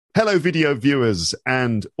Hello, video viewers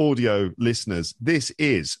and audio listeners. This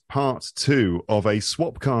is part 2 of a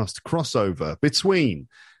Swapcast crossover between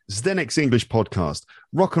Zdenek's English podcast,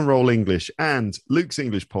 Rock and Roll English, and Luke's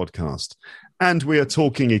English podcast. And we are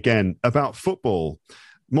talking again about football,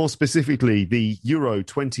 more specifically the Euro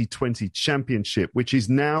 2020 Championship, which is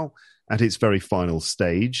now at its very final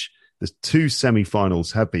stage. The 2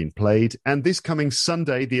 semi-finals have been played, and this coming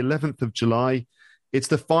Sunday, the 11th of July, it's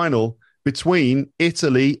the final between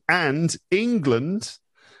Italy and England.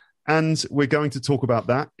 And we're going to talk about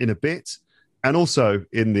that in a bit. And also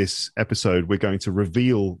in this episode, we're going to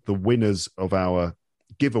reveal the winners of our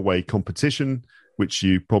giveaway competition, which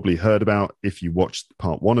you probably heard about if you watched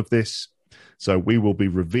part 1 of this. So we will be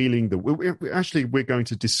revealing we're going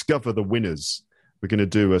to discover the winners. We're going to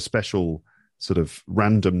do a special sort of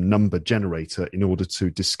random number generator in order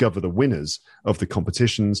to discover the winners of the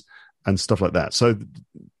competitions and stuff like that. So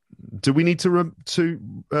do we need to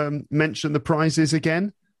mention the prizes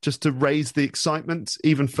again, just to raise the excitement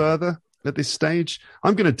even further at this stage?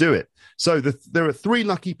 I'm going to do it. So there are 3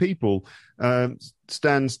 lucky people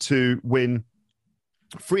stands to win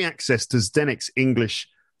free access to Zdenek's English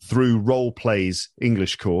through Role Plays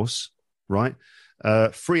English course, right?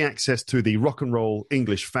 Free access to the Rock and Roll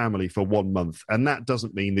English family for 1 month. And that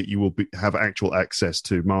doesn't mean that you will have actual access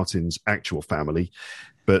to Martin's actual family.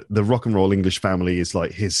 But the Rock and Roll English family is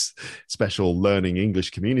like his special learning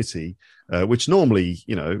English community, which normally,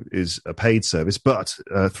 is a paid service. But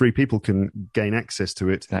 3 people can gain access to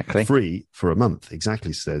it free for a month.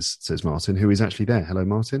 Exactly, says Martin, who is actually there. Hello,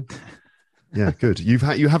 Martin. Yeah, good. You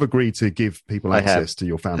have agreed to give people access to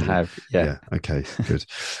your family. I have, yeah. Okay, good.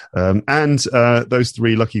 And those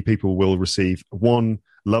 3 lucky people will receive 1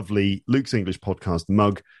 lovely Luke's English podcast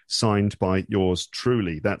mug signed by yours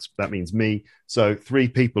truly. That means me. So 3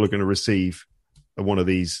 people are going to receive one of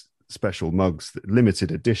these special mugs,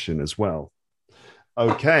 limited edition as well.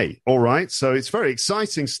 Okay, all right. So it's very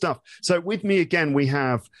exciting stuff. So with me again, we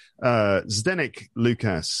have Zdenek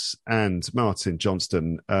Lucas and Martin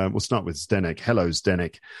Johnston. We'll start with Zdenek. Hello,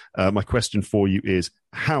 Zdenek. My question for you is,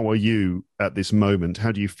 how are you at this moment?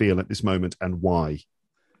 How do you feel at this moment and why?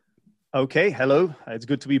 Okay, hello. It's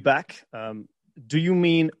good to be back. Do you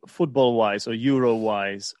mean football-wise or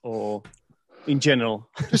Euro-wise or in general?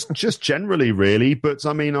 just generally, really. But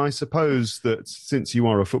I mean, I suppose that since you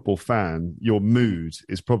are a football fan, your mood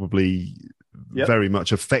is probably very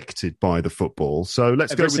much affected by the football. So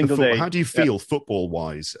let's go with the football. How do you feel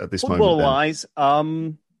football-wise at this moment? Football-wise,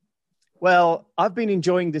 well, I've been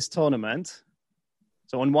enjoying this tournament.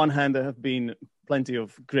 So on one hand, there have been plenty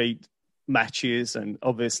of great matches, and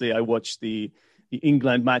obviously I watched the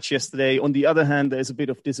England match yesterday. On the other hand, there's a bit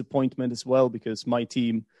of disappointment as well because my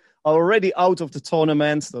team are already out of the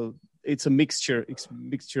tournament, so it's a mixture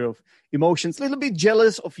of emotions. A little bit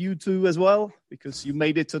jealous of you two as well because you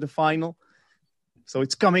made it to the final, so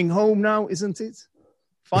it's coming home now, isn't it?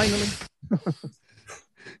 Finally.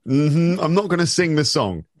 I'm not going to sing the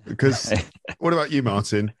song because what about you,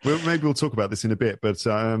 Martin? Maybe we'll talk about this in a bit, but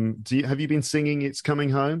have you been singing It's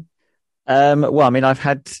Coming Home? Well, I mean, I've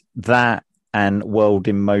had that and World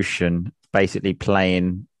in Motion basically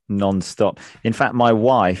playing non-stop. In fact, my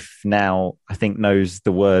wife now, I think, knows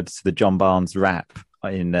the words to the John Barnes rap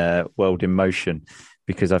in World in Motion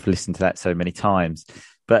because I've listened to that so many times.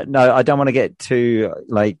 But no, I don't want to get too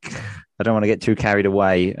carried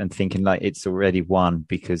away and thinking like it's already won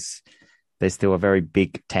because there's still a very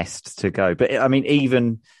big test to go. But I mean,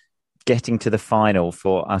 even getting to the final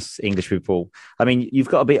for us English people, I mean, you've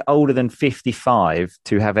got to be older than 55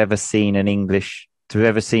 to have ever seen England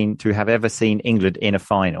in a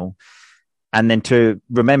final, and then to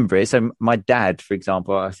remember it. So my dad, for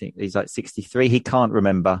example, I think he's like 63. He can't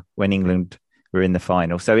remember when England were in the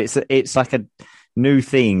final. So it's like a new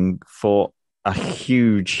thing for a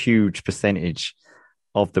huge percentage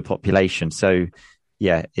of the population. So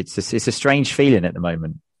yeah, it's a strange feeling at the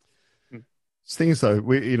moment. Things though,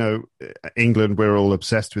 England, we're all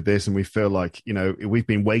obsessed with this and we feel like, we've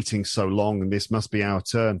been waiting so long and this must be our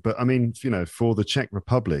turn. But I mean, for the Czech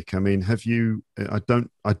Republic, I mean, I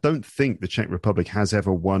don't think the Czech Republic has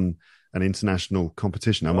ever won an international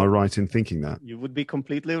competition. Am I right in thinking that? You would be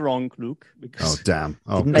completely wrong, Luke. Because oh, damn.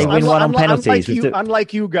 Oh, they win one on penalties.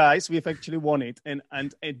 Unlike you guys, we've actually won it. And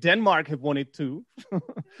Denmark have won it too.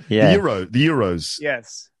 Yeah. The Euros.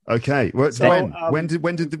 Yes. Okay. Well, so, when did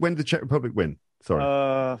the Czech Republic win?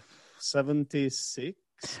 Sorry. 76.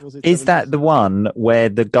 Was it? Is 76? that the one where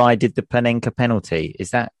the guy did the Panenka penalty? Is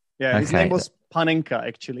that? Yeah, his name was Panenka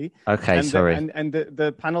actually. Okay, and sorry.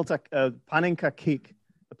 The Panenka kick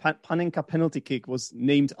Panenka penalty kick was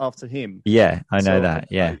named after him. Yeah, I know that.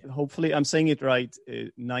 Yeah. Hopefully, I'm saying it right.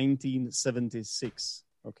 1976.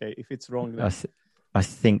 Okay, if it's wrong, then... I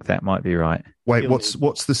think that might be right. Wait,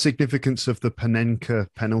 what's the significance of the Panenka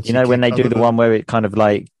penalty? You know, when they do the one where it kind of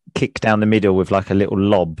like kick down the middle with like a little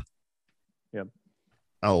lob. Yeah.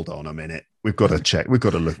 Hold on a minute. We've got to check. We've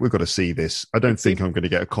got to look. We've got to see this. I don't think I'm going to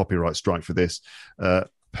get a copyright strike for this.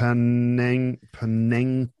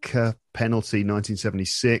 Panenka penalty,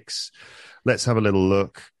 1976. Let's have a little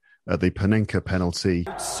look at the Panenka penalty.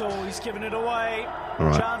 So he's given it away. All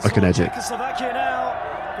right, I can edit.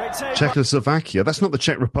 Czechoslovakia. That's not the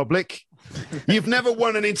Czech Republic. You've never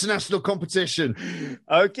won an international competition.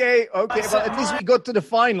 Okay. But at least we got to the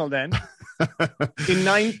final then. In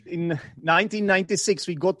 1996,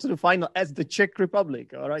 we got to the final as the Czech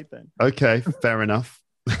Republic. All right then. Okay, fair enough.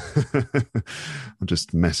 I'm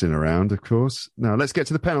just messing around, of course. Now let's get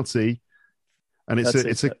to the penalty, and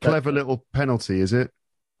it's a clever little penalty, is it?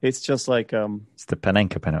 It's just like it's the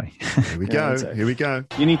Panenka penalty. Here we go. Exactly. Here we go.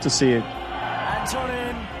 You need to see it.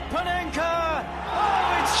 Antonin Panenka.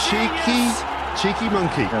 Oh, it's cheeky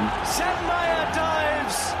monkey. Sandmeyer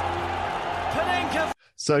dives. Panenka.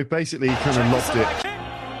 So basically, he kind of lobbed it.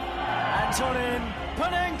 Antonin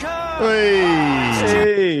Panenka.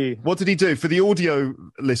 Hey. What did he do? For the audio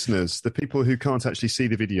listeners, the people who can't actually see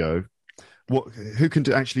the video, who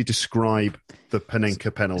can actually describe the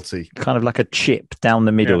Panenka penalty? Kind of like a chip down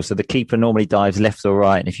the middle. Yeah. So the keeper normally dives left or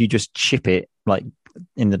right. And if you just chip it like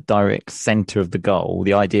in the direct center of the goal,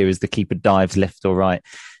 the idea is the keeper dives left or right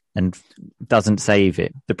and doesn't save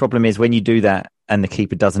it. The problem is when you do that and the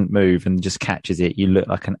keeper doesn't move and just catches it, you look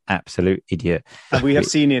like an absolute idiot. And we have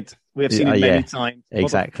seen it. We have seen it many times.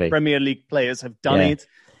 Exactly. Premier League players have done it,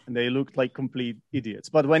 and they looked like complete idiots.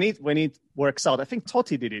 But when it works out, I think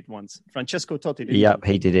Totti did it once. Francesco Totti did it. Yep,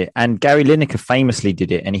 he did it. And Gary Lineker famously did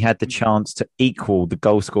it, and he had the chance to equal the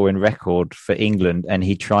goal-scoring record for England, and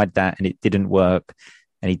he tried that, and it didn't work,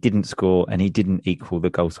 and he didn't score, and he didn't equal the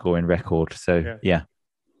goal-scoring record. So, yeah.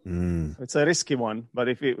 It's a risky one, but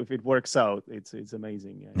if it works out, it's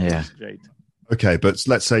amazing. Yeah. It's great. Okay, but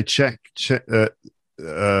let's say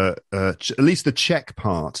at least the Czech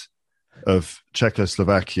part of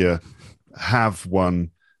Czechoslovakia have won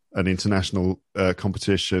an international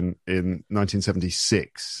competition in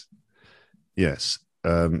 1976. Yes,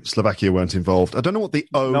 Slovakia weren't involved. I don't know what the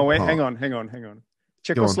O. No, wait, hang on.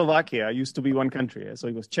 Czechoslovakia used to be one country, so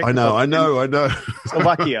it was Czechoslovakia. I know.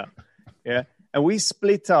 Slovakia, yeah. And we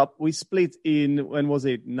split up. We split in, when was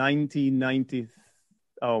it? 1990.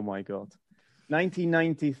 Oh my God.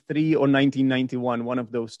 1993 or 1991, one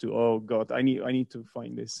of those two. Oh God, I need to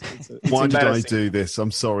find this. Why did I do this?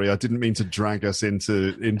 I'm sorry. I didn't mean to drag us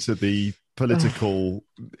into the political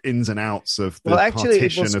ins and outs of the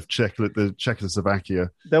partition of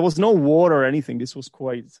Czechoslovakia. There was no war or anything. This was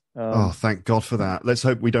quite... oh, thank God for that. Let's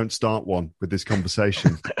hope we don't start one with this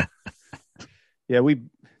conversation. Yeah,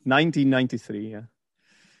 1993, yeah.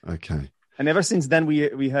 Okay. And ever since then,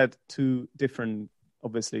 we had two different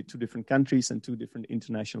countries and two different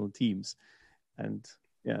international teams. And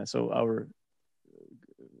yeah, so our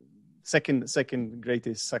second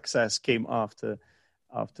greatest success came after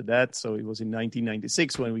that. So it was in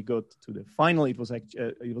 1996 when we got to the final. It was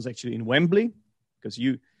actually in Wembley because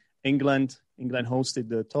England hosted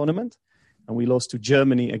the tournament, and we lost to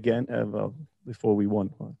Germany again. Before we won,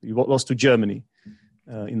 we lost to Germany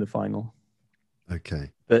in the final. Okay.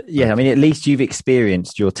 But yeah, I mean, at least you've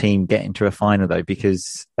experienced your team getting to a final, though,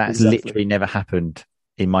 because that's literally never happened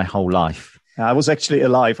in my whole life. I was actually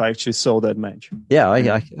alive. I actually saw that match. Yeah,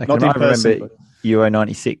 I remember Euro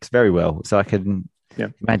 96 very well, so I can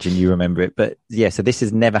imagine you remember it. But yeah, so this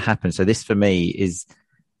has never happened. So this for me is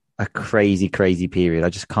a crazy, crazy period. I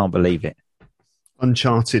just can't believe it.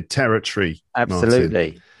 Uncharted territory.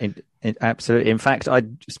 Absolutely. Absolutely. In fact,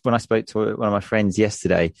 when I spoke to one of my friends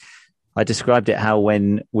yesterday, I described it how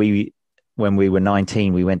when we were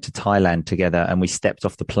 19, we went to Thailand together and we stepped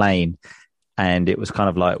off the plane and it was kind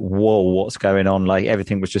of like, whoa, what's going on? Like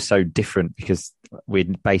everything was just so different because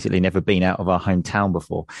we'd basically never been out of our hometown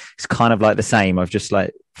before. It's kind of like the same. I've just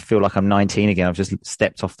feel like I'm 19 again. I've just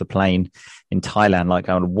stepped off the plane in Thailand, like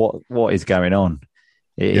going, what is going on?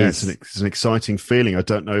 It's an exciting feeling. I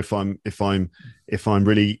don't know if I'm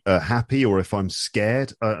really happy or if I'm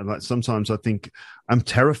scared. Like sometimes I think I'm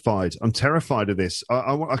terrified. I'm terrified of this.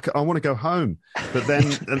 I want to go home, but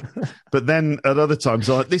then at other times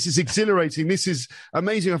I'm like, this is exhilarating. This is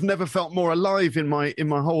amazing. I've never felt more alive in my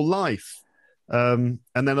whole life. And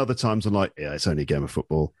then other times I'm like, yeah, it's only a game of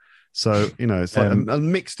football. So it's like a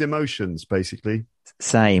mixed emotions basically.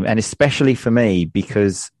 Same, and especially for me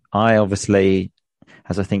because I obviously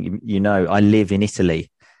as I think you know, I live in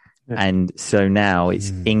Italy. Yeah. And so now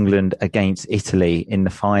it's England against Italy in the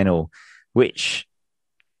final, which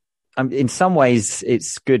in some ways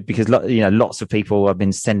it's good because, you know, lots of people have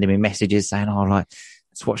been sending me messages saying, oh, like,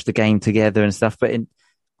 let's watch the game together and stuff. But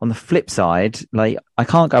on the flip side, like, I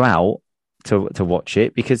can't go out to watch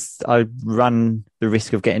it because I run the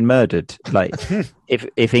risk of getting murdered. Like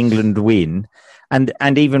if England win,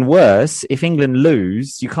 and even worse, if England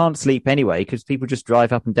lose, you can't sleep anyway because people just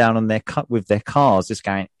drive up and down on with their cars, just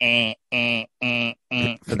going for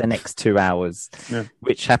the next 2 hours,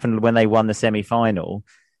 which happened when they won the semi-final.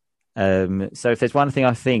 So if there's one thing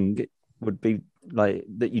I think would be like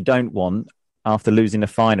that you don't want after losing the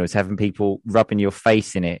final is having people rubbing your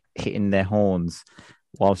face in it, hitting their horns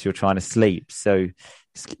whilst you're trying to sleep. So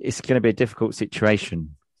it's going to be a difficult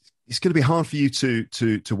situation. It's going to be hard for you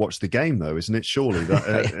to watch the game, though, isn't it? Surely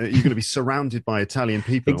that, you're going to be surrounded by Italian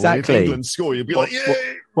people. Exactly. If England score, you'll be like,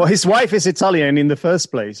 "Yay!" Well, his wife is Italian in the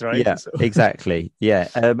first place, right? Yeah, exactly. Yeah,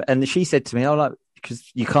 and she said to me, "Oh, like, because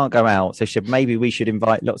you can't go out," so she said maybe we should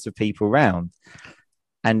invite lots of people round.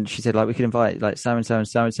 And she said, like, we could invite like so and so and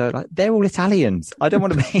so and so. Like, they're all Italians. I don't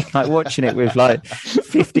want to be like watching it with like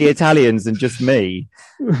 50 Italians and just me.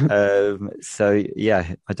 So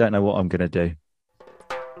yeah, I don't know what I'm going to do.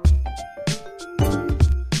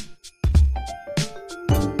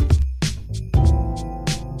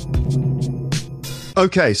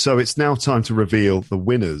 Okay, so it's now time to reveal the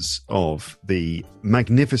winners of the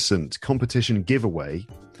magnificent competition giveaway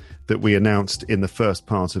that we announced in the first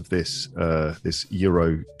part of this this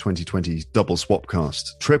Euro 2020 double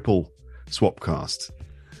swapcast, triple swapcast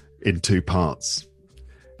in 2 parts.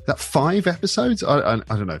 Is that 5 episodes? I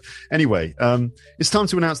don't know. Anyway, it's time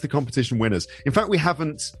to announce the competition winners. In fact, we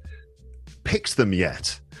haven't picked them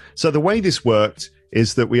yet. So the way this worked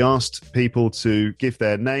is that we asked people to give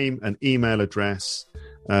their name and email address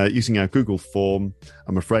using our Google form.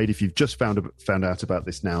 I'm afraid if you've just found out about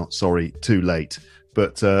this now, sorry, too late.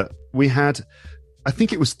 But we had, I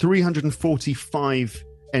think it was 345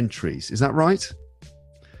 entries. Is that right?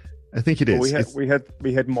 I think it is. Well,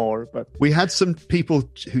 we had more, but we had some people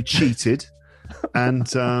who cheated, and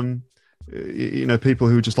you know, people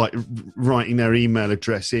who were just like writing their email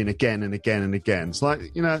address in again and again and again. It's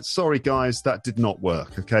like, you know, sorry guys, that did not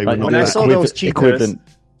work. Okay, like, when I saw those cheaters,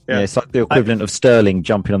 it's like the equivalent of Sterling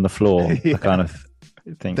jumping on the floor, kind of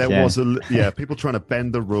thing. There was people trying to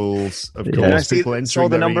bend the rules. Of Yeah. course, people entering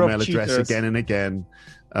their number of email address cheaters. again and again.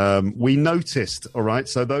 We noticed. All right,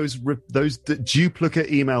 so those duplicate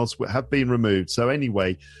emails have been removed. So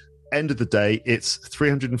anyway, end of the day, it's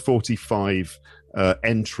 345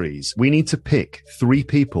 entries. We need to pick 3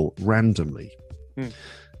 people randomly.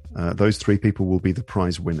 Those 3 people will be the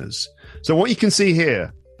prize winners. So what you can see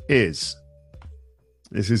here is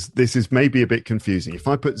this is maybe a bit confusing. If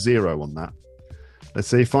I put 0 on that, let's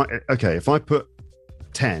see if I put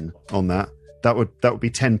 10 on that would be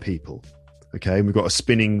 10 people. Okay, and we've got a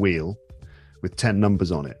spinning wheel with 10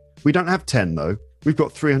 numbers on it. We don't have 10 though. We've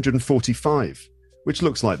got 345, which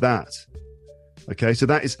looks like that. Okay, so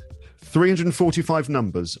that is 345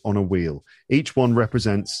 numbers on a wheel. Each one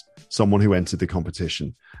represents someone who entered the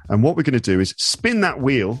competition. And what we're going to do is spin that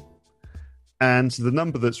wheel, and the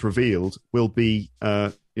number that's revealed will be,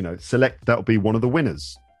 select, that'll be one of the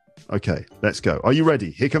winners. Okay, let's go. Are you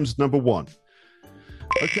ready? Here comes number 1.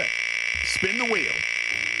 Okay, spin the wheel.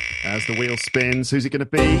 As the wheel spins, who's it going to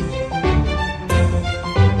be?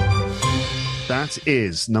 That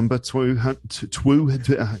is number 2.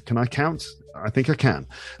 Can I count? I think I can.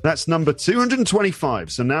 That's number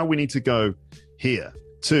 225. So now we need to go here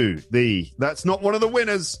to that's not one of the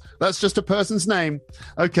winners. That's just a person's name.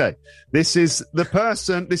 Okay. This is the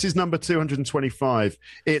person. This is number 225.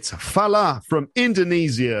 It's Fala from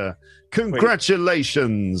Indonesia.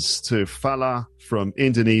 Congratulations to Fala from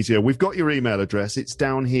Indonesia. We've got your email address. It's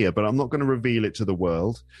down here, but I'm not going to reveal it to the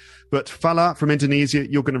world. But Fala from Indonesia,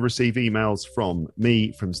 you're going to receive emails from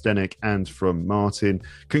me, from Zdenek, and from Martin.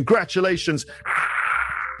 Congratulations.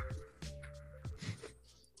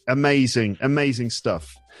 Amazing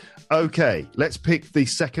stuff. Okay, let's pick the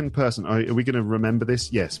second person. Are we going to remember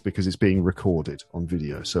this? Yes, because it's being recorded on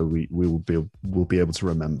video, so we'll be able to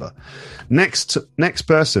remember. Next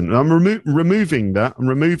person. I'm removing that. I'm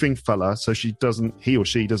removing Fala, so he or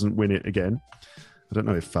she doesn't win it again. I don't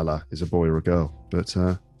know if Fala is a boy or a girl, but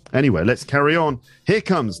anyway, let's carry on. Here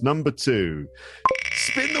comes number 2.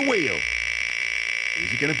 Spin the wheel.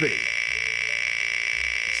 Who's it going to be?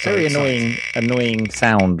 Very annoying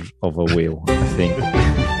sound of a wheel, I think.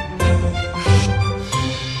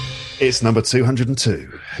 It's number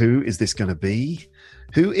 202. Who is this going to be?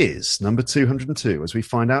 Who is number 202? As we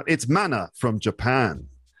find out, it's Mana from Japan.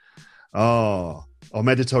 Oh,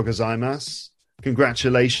 omedetou gozaimasu.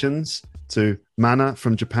 Congratulations to Mana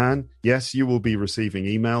from Japan. Yes, you will be receiving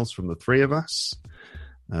emails from the three of us.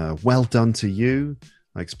 Well done to you.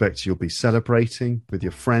 I expect you'll be celebrating with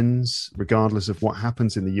your friends, regardless of what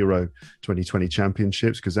happens in the Euro 2020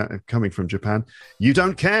 Championships, because that coming from Japan, you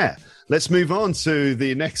don't care. Let's move on to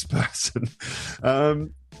the next person.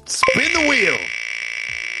 Spin the wheel.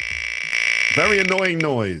 Very annoying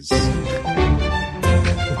noise.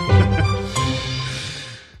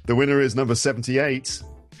 The winner is number 78.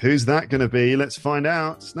 Who's that going to be? Let's find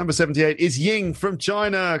out. Number 78 is Ying from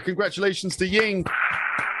China. Congratulations to Ying.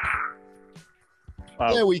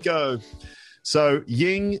 Wow. There we go. So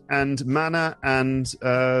Ying and Mana and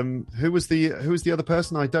who was the other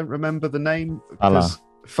person? I don't remember the name.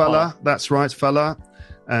 Fala. That's right, Fala.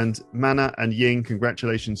 And Mana and Ying,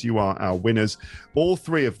 congratulations. You are our winners. All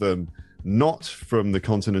three of them not from the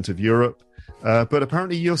continent of Europe. But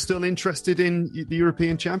apparently you're still interested in the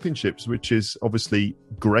European Championships, which is obviously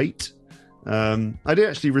great. I did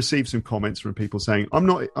actually receive some comments from people saying, I'm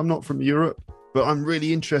not from Europe, but I'm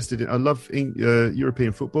really interested I love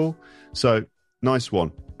European football. So nice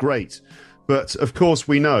one. Great. But of course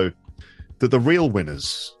we know that the real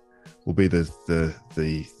winners will be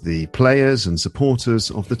the players and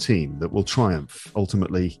supporters of the team that will triumph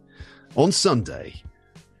ultimately on Sunday,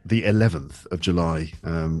 the 11th of July,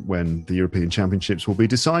 when the European Championships will be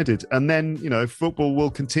decided. And then, football will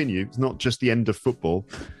continue. It's not just the end of football.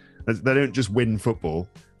 They don't just win football.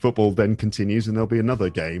 Football then continues and there'll be another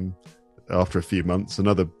game after a few months,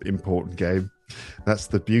 another important game. That's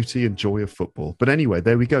the beauty and joy of football. But anyway,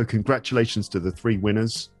 there we go. Congratulations to the three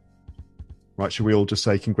winners. Right, should we all just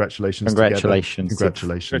say congratulations? Congratulations.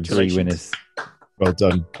 Congratulations. Three winners. Well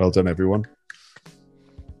done. Well done, everyone.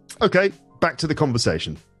 Okay, back to the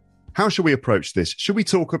conversation. How should we approach this? Should we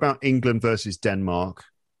talk about England versus Denmark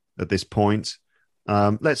at this point?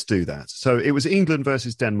 Let's do that. So it was England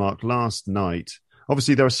versus Denmark last night.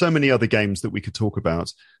 Obviously, there are so many other games that we could talk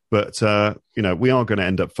about, but we are going to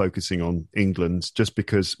end up focusing on England just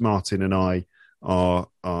because Martin and I are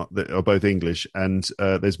both English, and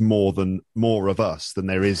there's more of us than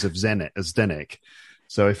there is of Zdenek.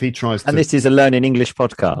 So if he tries to, and this is a learning English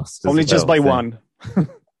podcast, only just by one.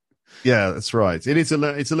 Yeah, that's right. It's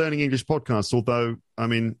a learning English podcast. Although, I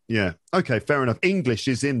mean, yeah, okay, fair enough. English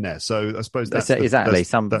is in there, so I suppose that's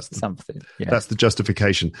something. Yeah. That's the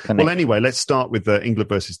justification. Well, anyway, let's start with England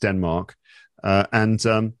versus Denmark,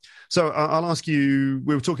 so I'll ask you.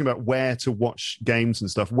 We were talking about where to watch games and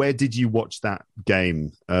stuff. Where did you watch that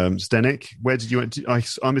game, Zdenek? Where did you?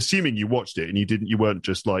 I'm assuming you watched it and you didn't. You weren't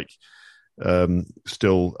just like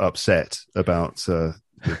still upset about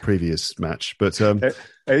the previous match, but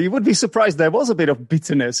you would be surprised. There was a bit of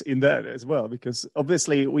bitterness in that as well, because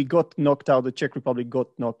obviously we got knocked out. The Czech Republic got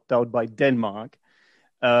knocked out by Denmark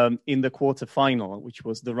in the quarterfinal, which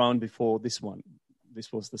was the round before this one.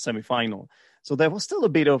 This was the semi-final. So there was still a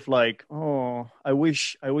bit of like, oh, I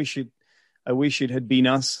wish it had been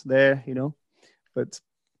us there, But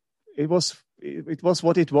it was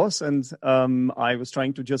what it was, and I was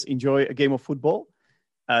trying to just enjoy a game of football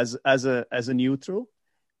as a neutral.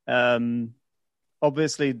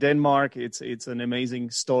 Obviously, Denmark, it's an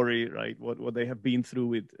amazing story, right? What they have been through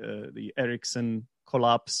with the Ericsson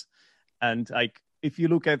collapse, and like if you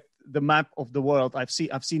look at the map of the world, I've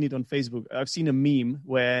seen it on Facebook. I've seen a meme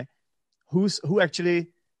where who actually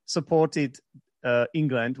supported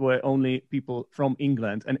England were only people from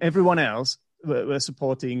England, and everyone else were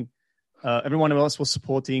supporting. Everyone else was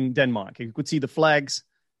supporting Denmark. You could see the flags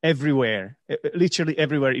everywhere, literally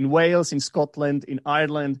everywhere. In Wales, in Scotland, in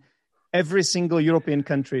Ireland, every single European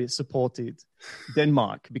country supported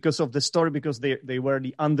Denmark because of the story, because they were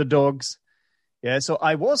the underdogs. Yeah, so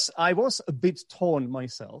I was a bit torn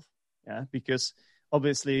myself. Yeah, because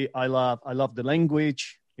obviously I love the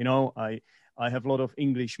language. I have a lot of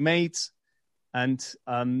English mates, and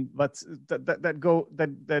but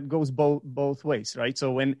that goes both ways, right?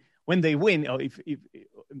 So when they win, or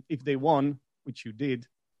if they won, which you did,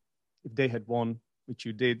 if they had won, which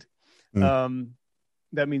you did,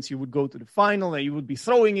 that means you would go to the final and you would be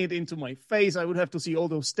throwing it into my face. I would have to see all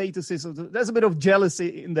those statuses. There's a bit of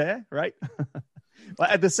jealousy in there, right? But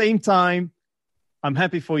at the same time, I'm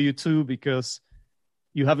happy for you too, because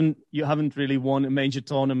you haven't really won a major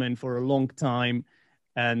tournament for a long time,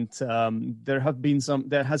 and there has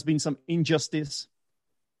been some injustice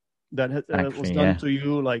that was done to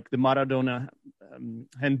you, like the Maradona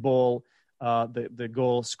handball, the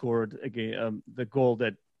goal scored again, the goal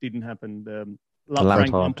that didn't happen, Frank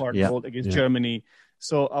Lampard, Lampard yeah. goal against Yeah. Germany.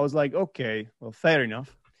 So I was like, okay, well, fair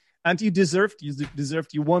enough. And you deserved.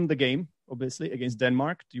 You won the game, obviously, against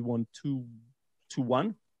Denmark. You won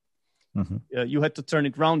 2-1. Mhm. You had to turn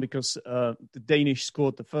it round because the Danish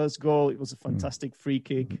scored the first goal. It was a fantastic free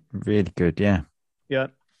kick. Really good, yeah. Yeah.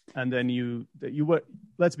 And then you were,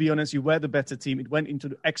 let's be honest, you were the better team. It went into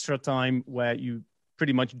the extra time where you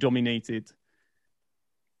pretty much dominated.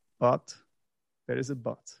 But there is a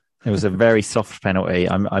but. It was a very soft penalty,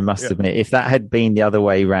 I must Yeah. admit. If that had been the other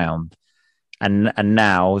way round, and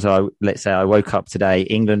now, let's say I woke up today,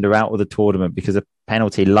 England are out of the tournament because a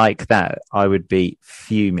penalty like that, I would be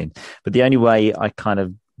fuming. But the only way I kind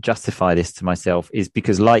of justify this to myself is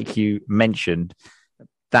because, like you mentioned,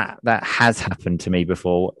 that has happened to me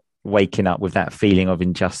before, waking up with that feeling of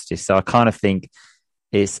injustice. So I kind of think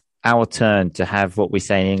it's our turn to have what we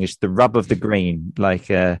say in English, the rub of the green,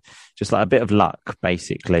 just like a bit of luck,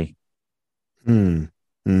 basically. Going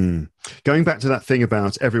back to that thing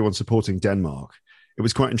about everyone supporting Denmark, it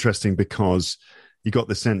was quite interesting because you got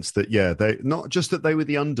the sense that, yeah, they not just that they were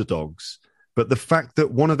the underdogs, but the fact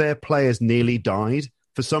that one of their players nearly died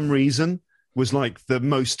for some reason was like the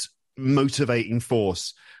most motivating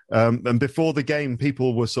force. And before the game,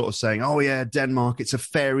 people were sort of saying, oh, yeah, Denmark, it's a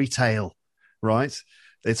fairy tale, right?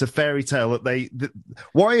 It's a fairy tale that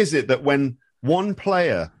why is it that when one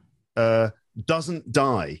player doesn't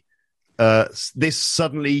die, this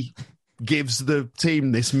suddenly gives the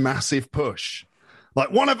team this massive push?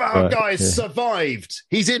 Like, one of our guys survived.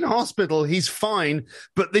 He's in hospital. He's fine.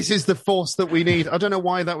 But this is the force that we need. I don't know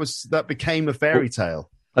why that became a fairy tale.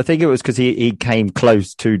 I think it was because he came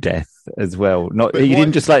close to death as well. He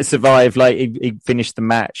didn't just survive. He finished the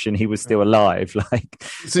match and he was still alive.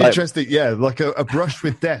 It's interesting, yeah. Like a brush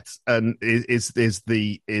with death, and is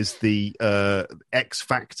the X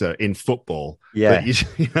factor in football. Yeah,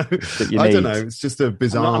 I don't know. It's just a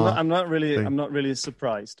bizarre. I'm not really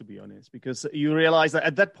surprised, to be honest, because you realize that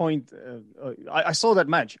at that point, I saw that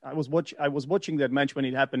match. I was watching that match when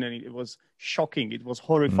it happened, and it was shocking. It was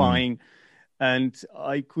horrifying. And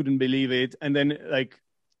I couldn't believe it. And then,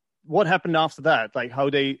 what happened after that?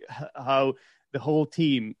 How the whole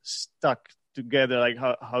team stuck together,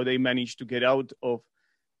 how they managed to get out of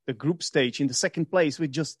the group stage in the second place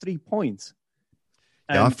with just 3 points.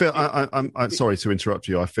 Yeah, I feel. I'm sorry to interrupt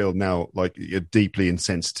you. I feel now like you're a deeply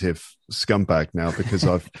insensitive scumbag now because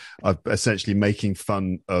I've essentially making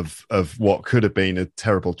fun of what could have been a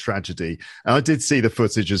terrible tragedy. And I did see the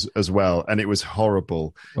footage as well, and it was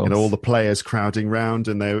horrible. Well, all the players crowding round,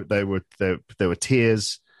 and there were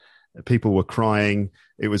tears. People were crying.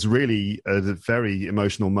 It was really a very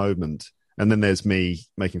emotional moment. And then there's me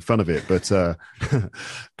making fun of it,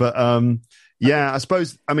 yeah, I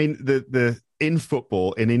suppose. I mean, the in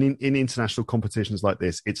football, in international competitions like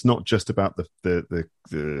this, it's not just about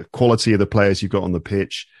the quality of the players you've got on the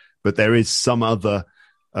pitch, but there is some other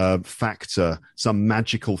factor, some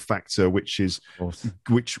magical factor, which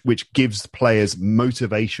gives players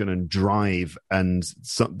motivation and drive and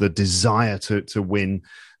the desire to win,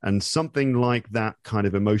 and something like that kind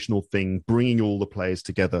of emotional thing, bringing all the players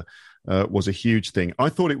together, was a huge thing. I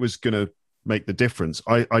thought it was going to make the difference.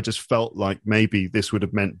 I just felt like maybe this would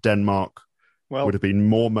have meant Denmark would have been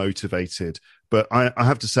more motivated. But I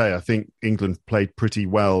have to say, I think England played pretty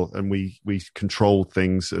well, and we controlled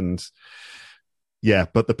things. And yeah,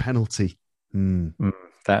 but the penalty.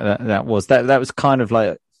 That was kind of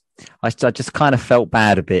like, I just kind of felt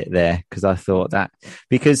bad a bit there because I thought that,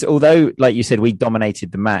 because although, like you said, we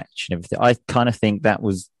dominated the match and everything, I kind of think that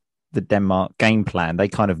was the Denmark game plan. They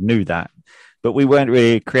kind of knew that, but we weren't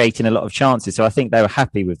really creating a lot of chances. So I think they were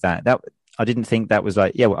happy with that. I didn't think that was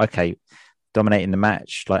okay, dominating the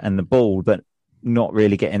match and the ball, but not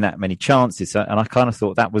really getting that many chances. And I kind of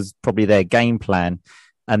thought that was probably their game plan.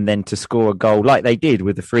 And then to score a goal like they did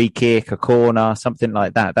with a free kick, a corner, something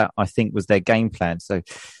like that I think was their game plan. So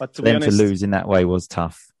for them to lose in that way was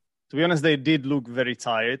tough. To be honest, they did look very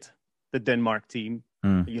tired, the Denmark team.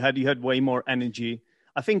 You had way more energy.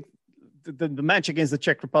 I think the match against the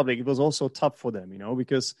Czech Republic, it was also tough for them,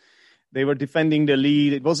 because they were defending the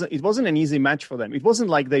lead. It wasn't an easy match for them. It wasn't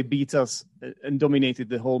like they beat us and dominated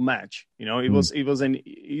the whole match. It was an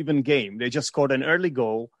even game. They just scored an early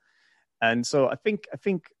goal. And so I think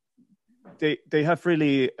they have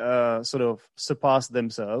really sort of surpassed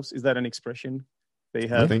themselves. Is that an expression? They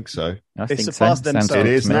have. I think so. They surpassed themselves. It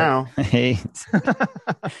is now.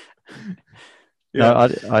 No,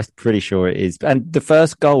 I'm pretty sure it is. And the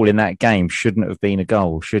first goal in that game shouldn't have been a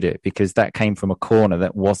goal, should it? Because that came from a corner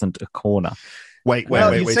that wasn't a corner. Wait.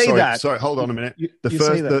 You say Sorry, that. sorry. Hold on a minute. You The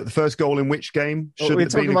say that. first goal in which game? Oh, Should we're it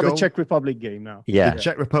have been talking a about goal? the Czech Republic game now. Yeah. The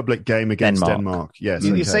Czech Republic game against Denmark. Yes.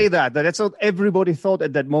 You okay. say that. That's what everybody thought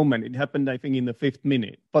at that moment. It happened, I think, in the 5th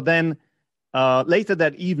minute. But then later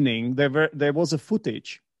that evening, there was a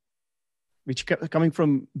footage which kept coming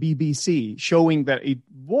from BBC showing that it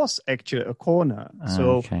was actually a corner.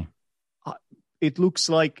 So Okay. it looks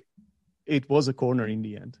like it was a corner in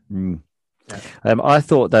the end. Mm. Yeah. I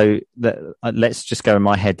thought, though, that let's just go in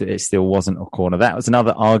my head that it still wasn't a corner. That was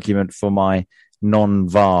another argument for my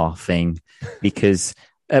non-VAR thing, because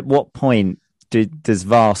at what point does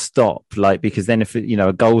VAR stop? Like, because then if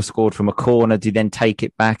a goal scored from a corner, do you then take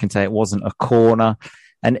it back and say it wasn't a corner?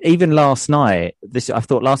 And even last night, I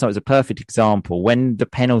thought last night was a perfect example when the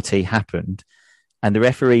penalty happened and the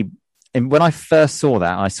referee. And when I first saw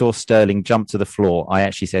that, I saw Sterling jump to the floor. I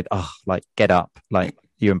actually said, get up, like,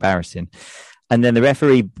 you're embarrassing. And then the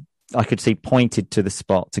referee, I could see, pointed to the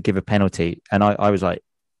spot to give a penalty. And I was like,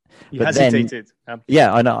 You hesitated.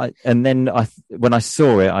 Yeah, I know. And then when I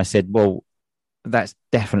saw it, I said, well, that's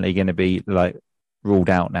definitely going to be like ruled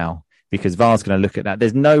out now, because VAR's going to look at that.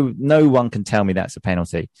 There's no one can tell me that's a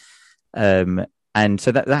penalty. And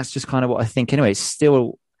so that's just kind of what I think. Anyway, it's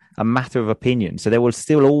still a matter of opinion. So there will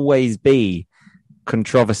still always be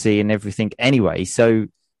controversy and everything anyway. So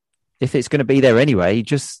if it's going to be there anyway,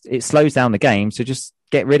 it slows down the game. So just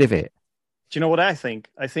get rid of it. Do you know what I think?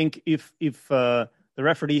 I think if the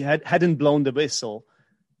referee hadn't blown the whistle,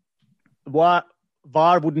 VAR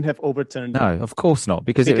wouldn't have overturned it. No, of course not.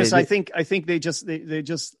 Because I think they're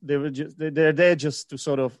there just to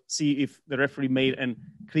sort of see if the referee made a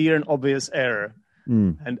clear and obvious error.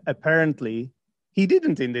 And apparently he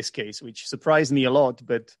didn't in this case, which surprised me a lot,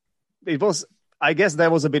 but I guess there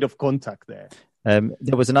was a bit of contact there.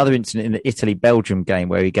 There was another incident in the Italy-Belgium game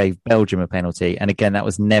where he gave Belgium a penalty. And again, that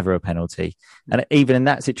was never a penalty. And even in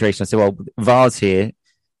that situation, I said, well, VAR's here.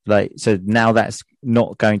 Like, so now that's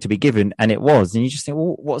not going to be given. And it was. And you just think,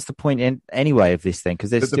 well, what's the point anyway of this thing? Because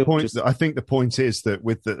there's still I think the point is that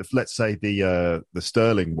with let's say the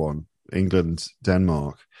Sterling one, England,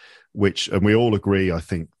 Denmark, and we all agree, I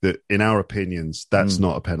think, that in our opinions, that's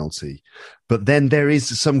not a penalty. But then there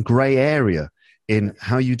is some grey area in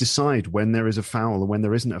how you decide when there is a foul and when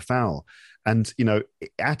there isn't a foul. And,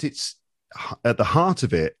 at the heart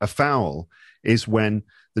of it, a foul is when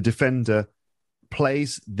the defender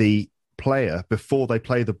plays the player before they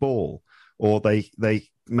play the ball, or they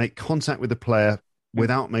make contact with the player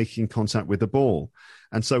without making contact with the ball.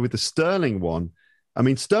 And so with the Sterling one, I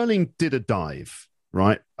mean, Sterling did a dive,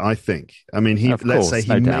 right? I think. I mean, he made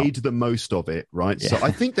the most of it, right? Yeah. So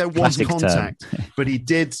I think there was contact, but he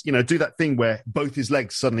did, do that thing where both his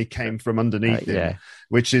legs suddenly came from underneath him,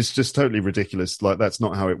 which is just totally ridiculous. Like, that's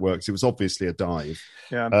not how it works. It was obviously a dive.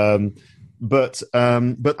 Yeah. But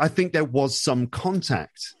I think there was some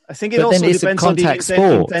contact. I think it also depends on the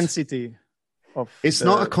intensity. It's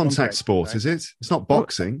not a contact sport, right? Is it? It's not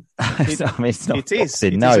boxing. It's not boxing.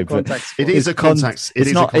 It is a contact.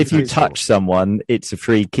 It's not. If you touch someone, it's a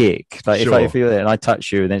free kick. Like, if I feel it and I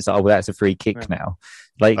touch you, and then it's like, oh, well, that's a free kick now.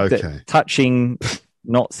 Like, touching,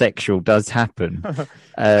 not sexual, does happen.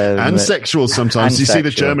 And sexual sometimes. You see the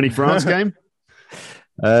Germany-France game?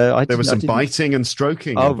 There was some biting and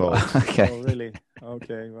stroking involved. Okay. Oh, really?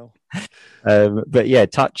 Okay, well. But yeah,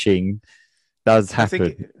 touching does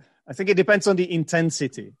happen. I think it depends on the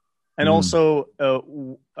intensity, and also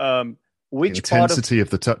which intensity of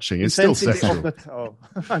the touching is still sexual. The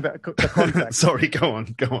contact. Sorry, go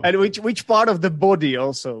on. And which part of the body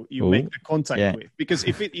also you make the contact with? Because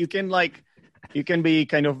if you can be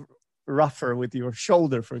kind of rougher with your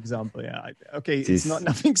shoulder, for example. Yeah, it's not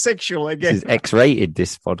nothing sexual again. This is X-rated,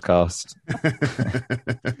 this podcast.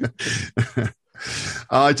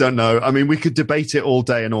 I don't know. I mean, we could debate it all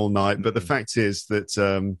day and all night, but the fact is that,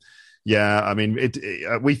 I mean,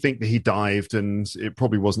 we think that he dived and it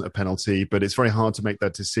probably wasn't a penalty, but it's very hard to make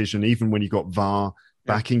that decision, even when you got VAR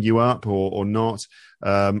backing you up or not.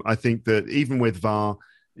 I think that even with VAR,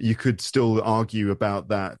 you could still argue about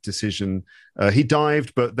that decision. He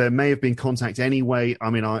dived, but there may have been contact anyway. I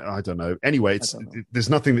mean, I don't know. Anyway, there's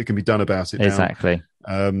nothing that can be done about it now. Exactly.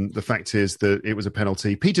 The fact is that it was a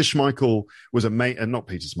penalty. Peter Schmeichel was not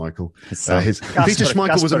Peter Schmeichel. Peter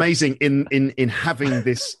Schmeichel was amazing in having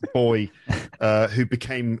this boy who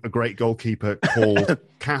became a great goalkeeper called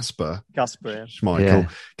Kasper Schmeichel. Yeah.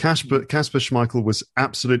 Kasper Schmeichel was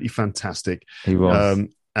absolutely fantastic. He was.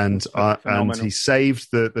 And he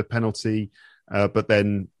saved the penalty, but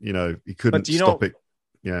then he couldn't stop it.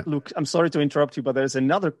 Yeah, Luke, I'm sorry to interrupt you, but there's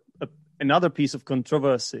another piece of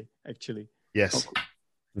controversy actually. Yes,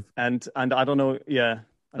 and I don't know. Yeah,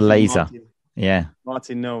 laser. Yeah.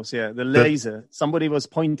 Martin knows. Yeah, the laser. Somebody was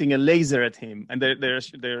pointing a laser at him, and there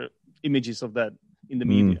are images of that in the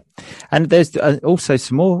media. And there's also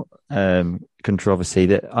some more controversy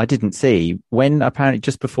that I didn't see when apparently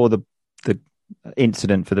just before the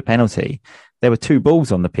incident for the penalty, there were two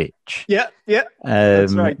balls on the pitch. Yeah,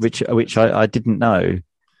 that's right. Which I didn't know.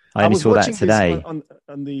 I only saw that today on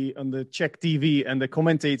the Czech TV, and the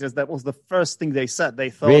commentators. That was the first thing they said. They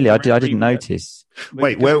thought really, I didn't notice.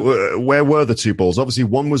 Wait, where were the two balls? Obviously,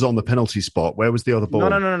 one was on the penalty spot. Where was the other ball?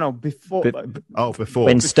 No. Before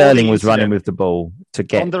when Sterling was running with the ball to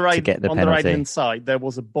get the penalty on the right hand side, there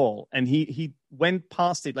was a ball, and he went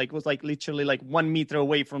past it. Like it was like literally like 1 meter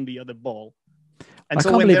away from the other ball. And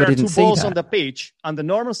so when there are two balls on the pitch, under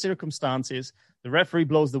normal circumstances, the referee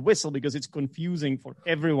blows the whistle because it's confusing for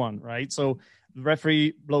everyone, right? So the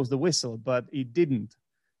referee blows the whistle, but he didn't,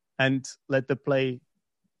 and let the play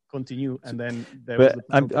continue. And then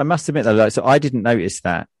I must admit though, so I didn't notice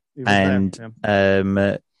that, and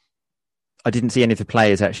I didn't see any of the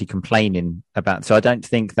players actually complaining about. So I don't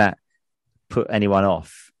think that put anyone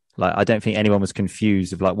off. Like I don't think anyone was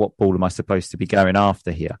confused of like what ball am I supposed to be going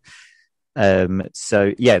after here.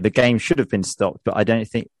 So yeah, the game should have been stopped, but I don't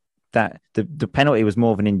think that the penalty was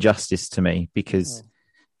more of an injustice to me because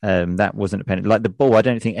that wasn't a penalty. Like the ball, I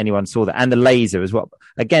don't think anyone saw that, and the laser as well.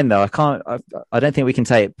 Again, though, I don't think we can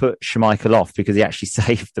say it put Schmeichel off because he actually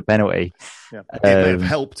saved the penalty. Yeah. It may have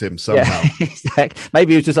helped him somehow. Yeah, exactly.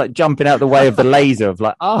 Maybe he was just like jumping out the way of the laser of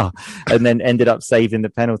like and then ended up saving the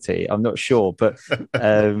penalty. I'm not sure, but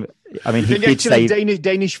I mean, he did save.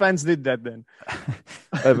 Danish fans did that then.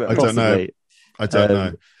 I don't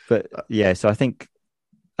know. But yeah, so I think.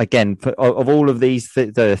 Again, of all of these,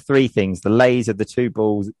 the three things, the laser, the two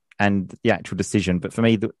balls, and the actual decision. But for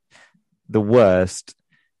me, the worst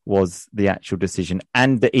was the actual decision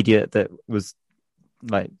and the idiot that was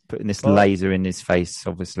like putting this laser in his face,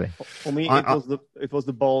 obviously. For me, it was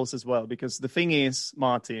the balls as well. Because the thing is,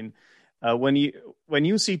 Martin, when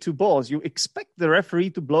you see two balls, you expect the referee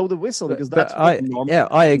to blow the whistle because that's normal. Yeah,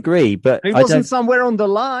 I agree, but it wasn't somewhere on the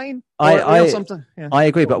line. I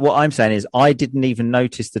agree, but what I'm saying is I didn't even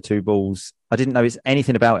notice the two balls. I didn't notice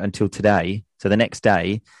anything about it until today, so the next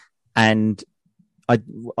day, and I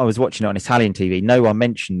was watching it on Italian TV. No one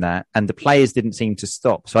mentioned that, and the players didn't seem to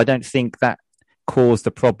stop. So I don't think that caused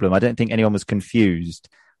the problem. I don't think anyone was confused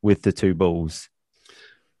with the two balls.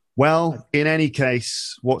 Well, in any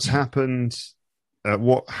case, what happened, and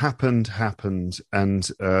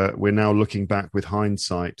we're now looking back with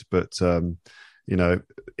hindsight. But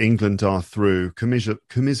England are through.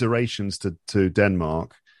 Commiserations to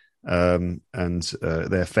Denmark, and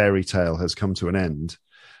their fairy tale has come to an end.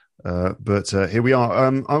 But here we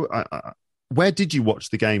are. Where did you watch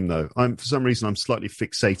the game, though? For some reason, I'm slightly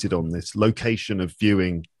fixated on this location of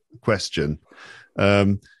viewing question.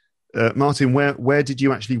 Martin, where did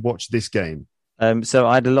you actually watch this game? So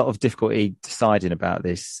I had a lot of difficulty deciding about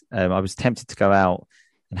this. I was tempted to go out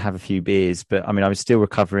and have a few beers, but I mean, I was still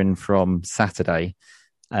recovering from Saturday.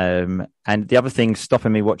 And the other thing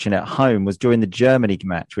stopping me watching at home was during the Germany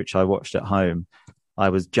match, which I watched at home. I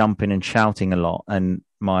was jumping and shouting a lot, and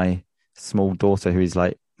my small daughter, who is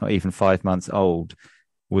like not even 5 months old,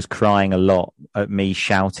 was crying a lot at me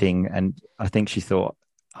shouting, and I think she thought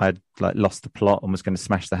I'd like lost the plot and was going to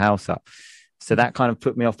smash the house up. So that kind of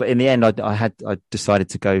put me off. But in the end, I decided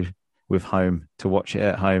to go with home to watch it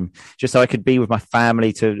at home, just so I could be with my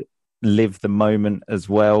family to live the moment as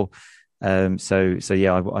well. So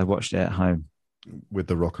yeah, I watched it at home with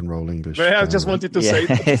the Rock and Roll English. I just wanted to say.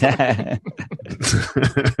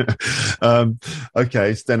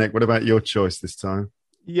 Okay, Zdenek, what about your choice this time?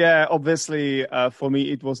 Yeah, obviously, for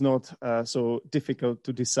me, it was not so difficult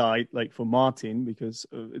to decide, like for Martin, because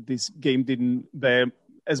this game didn't bear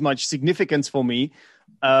as much significance for me.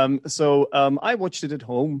 So I watched it at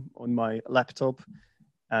home on my laptop,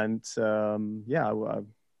 and I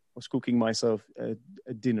was cooking myself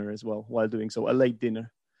a dinner as well while doing so, a late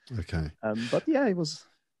dinner. Okay. But yeah, it was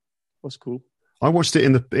cool. I watched it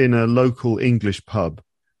in a local English pub,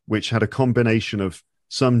 which had a combination of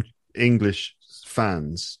some English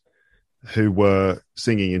fans who were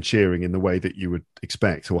singing and cheering in the way that you would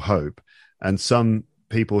expect or hope, and some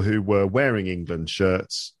people who were wearing England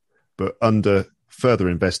shirts, but under further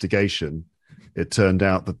investigation, it turned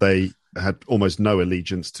out that they had almost no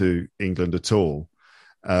allegiance to England at all,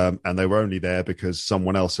 and they were only there because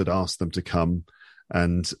someone else had asked them to come,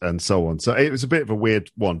 and so on. So it was a bit of a weird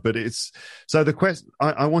one, but it's so the question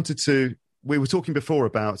I wanted to. We were talking before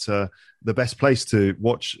about the best place to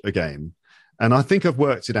watch a game. And I think I've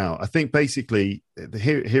worked it out. I think basically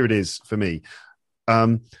here it is for me.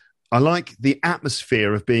 I like the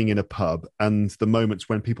atmosphere of being in a pub and the moments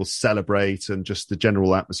when people celebrate and just the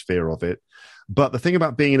general atmosphere of it. But the thing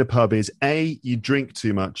about being in a pub is, A, you drink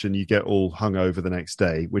too much and you get all hungover the next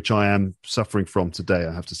day, which I am suffering from today,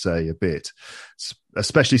 I have to say, a bit,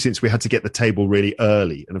 especially since we had to get the table really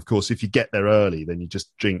early. And of course, if you get there early, then you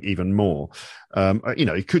just drink even more.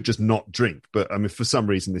 You could just not drink, but I mean, for some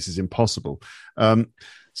reason, this is impossible.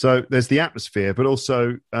 So there's the atmosphere, but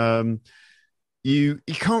also you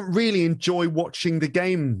can't really enjoy watching the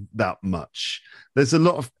game that much. There's a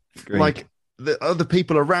lot of like the other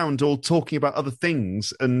people around all talking about other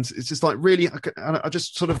things, and it's just like really. I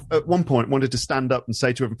just sort of at one point wanted to stand up and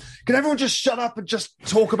say to everyone, "Can everyone just shut up and just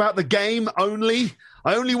talk about the game only?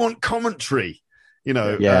 I only want commentary."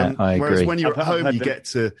 Yeah, I agree. Whereas when you're at home, you get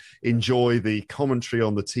to enjoy the commentary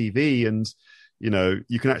on the TV, and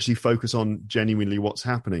you can actually focus on genuinely what's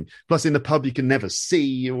happening. Plus, in the pub, you can never see.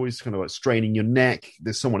 You're always kind of like straining your neck.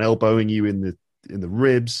 There's someone elbowing you in the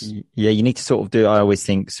ribs. Yeah, you need to sort of do, I always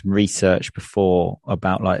think, some research before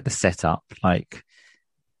about like the setup. Like,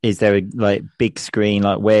 is there a like big screen?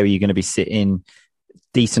 Like, where are you going to be sitting?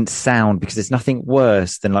 Decent sound, because there's nothing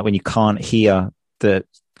worse than like when you can't hear the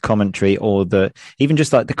commentary or even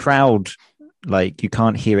just like the crowd, like you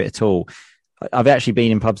can't hear it at all. I've actually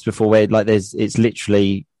been in pubs before where like it's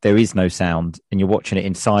literally, there is no sound and you're watching it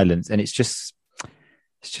in silence, and it's just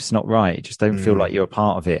not right. It just don't feel like you're a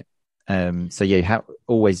part of it. So yeah,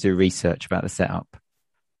 always do research about the setup.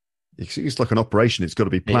 It's like an operation. It's got to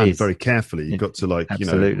be planned very carefully. You've got to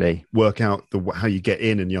absolutely work out how you get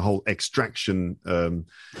in and your whole extraction,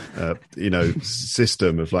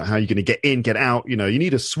 system of like how you're going to get in, get out. You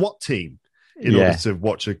need a SWAT team in order to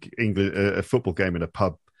watch a football game in a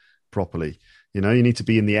pub properly. You need to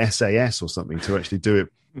be in the SAS or something to actually do it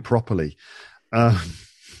properly.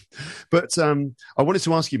 But I wanted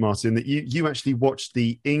to ask you, Martin, that you actually watched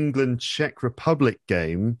the England-Czech Republic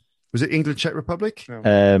game. Was it England-Czech Republic?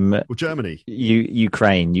 Or Germany?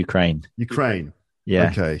 Ukraine. Yeah.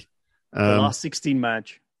 Okay. The last 16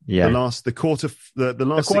 match. Yeah. The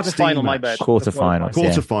quarterfinal, my bad.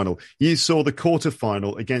 Quarterfinal. You saw the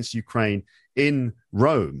quarterfinal against Ukraine in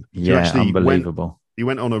Rome. Yeah, unbelievable. You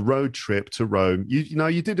went on a road trip to Rome.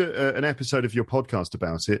 You did an episode of your podcast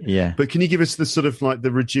about it. Yeah. But can you give us the sort of like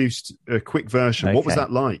the reduced, quick version? Okay. What was that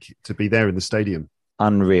like to be there in the stadium?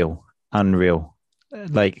 Unreal.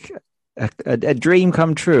 Like a dream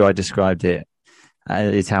come true. I described it.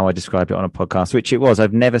 Is how I described it on a podcast, which it was.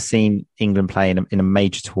 I've never seen England play in a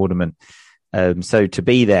major tournament. So to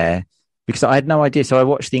be there, because I had no idea. So I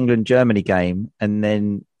watched the England-Germany game, and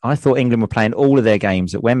then I thought England were playing all of their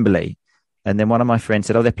games at Wembley. And then one of my friends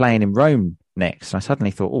said, they're playing in Rome next. And I suddenly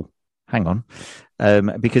thought, hang on.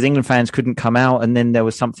 Because England fans couldn't come out. And then there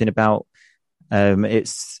was something about,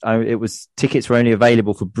 it was tickets were only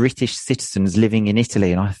available for British citizens living in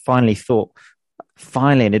Italy. And I finally thought,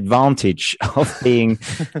 an advantage of being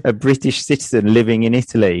a British citizen living in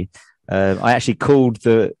Italy. I actually called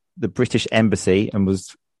the British embassy and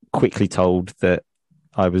was quickly told that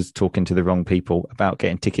I was talking to the wrong people about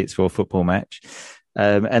getting tickets for a football match.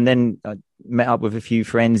 And then I met up with a few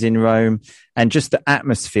friends in Rome, and just the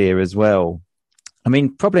atmosphere as well. I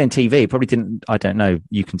mean, probably on TV, probably didn't, I don't know,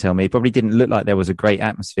 you can tell me, it probably didn't look like there was a great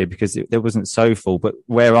atmosphere because there wasn't so full. But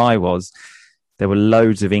where I was, there were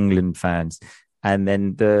loads of England fans. And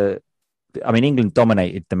then England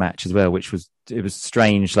dominated the match as well, which was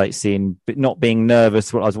strange, like seeing, but not being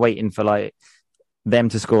nervous. I was waiting for like them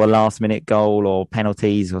to score a last minute goal or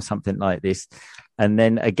penalties or something like this. And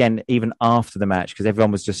then again, even after the match, because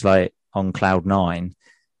everyone was just like on cloud nine,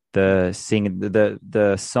 the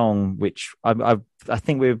song, which I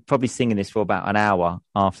think we were probably singing this for about an hour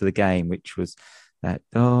after the game, which was that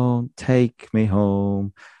 "Don't Take Me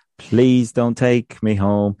Home, Please Don't Take Me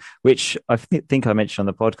Home," which I think I mentioned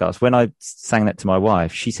on the podcast. When I sang that to my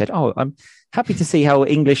wife, she said, I'm happy to see how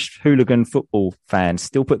English hooligan football fans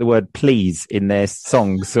still put the word "please" in their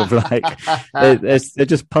songs. Of like, they're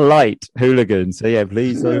just polite hooligans. So yeah,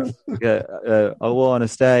 please, I want to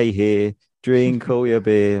stay here, drink all your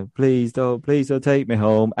beer. Please don't take me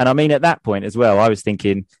home. And I mean, at that point as well, I was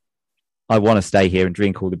thinking, I want to stay here and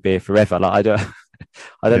drink all the beer forever. Like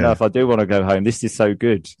I don't know if I do want to go home. This is so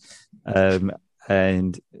good. And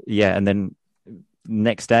then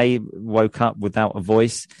next day woke up without a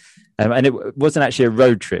voice. And it wasn't actually a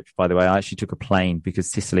road trip, by the way. I actually took a plane because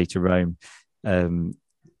Sicily to Rome.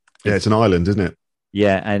 It's an island, isn't it?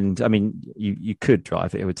 Yeah. And I mean, you could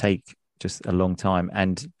drive it. It would take just a long time.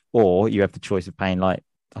 Or you have the choice of paying I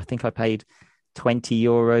think I paid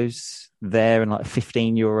 €20 there and like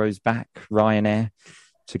 €15 back Ryanair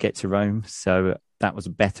to get to Rome. So that was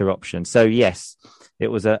a better option. So yes, it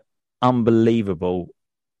was a unbelievable.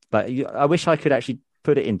 But I wish I could actually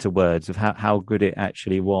put it into words of how good it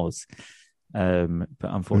actually was. But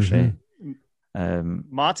unfortunately,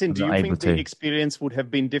 Martin, do you think the experience would have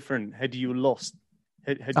been different had you lost?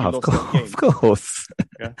 Had you lost that game? Of course,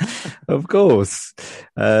 Yeah. of course.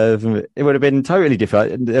 It would have been totally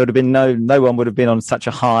different. There would have been no one would have been on such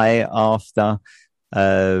a high after.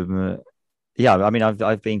 Yeah, I mean,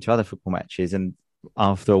 I've been to other football matches, and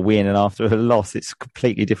after a win and after a loss, it's a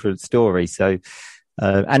completely different story. So,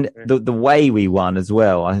 and the way we won as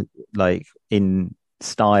well, like in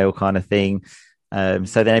style kind of thing.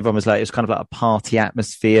 So then everyone was like, it was kind of like a party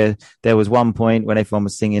atmosphere. There was one point when everyone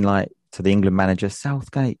was singing like to the England manager,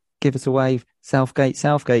 Southgate, give us a wave.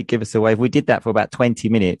 Southgate, give us a wave. We did that for about 20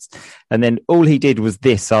 minutes. And then all he did was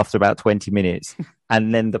this after about 20 minutes.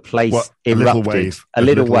 And then the place erupted. A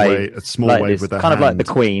little wave. A small like wave this, with a kind hand. of like the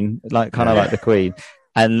Queen, like the Queen.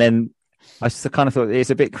 And then I just kind of thought it's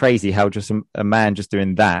a bit crazy how just a man just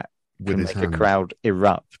doing that With can his make hand. a crowd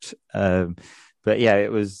erupt. But yeah,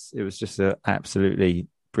 it was just an absolutely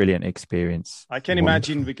brilliant experience. I can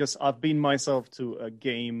imagine, because I've been myself to a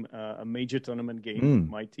game, a major tournament game.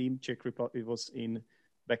 My team, Czech Republic, it was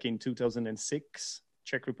back in 2006.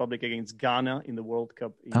 Czech Republic against Ghana in the World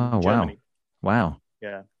Cup in Germany. Wow.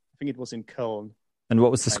 Yeah, I think it was in Köln. And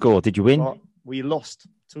what was the score? Did you win? Well, we lost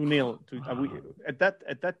 2-0. At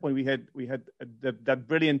that point we had that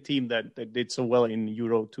brilliant team that did so well in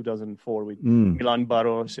Euro 2004 with Milan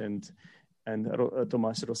Baros and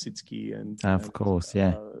Tomáš Rosický and of course,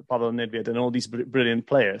 yeah, Pavel Nedvěd and all these brilliant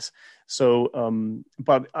players. So,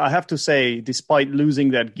 but I have to say, despite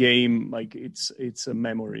losing that game, like it's a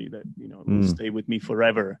memory that will stay with me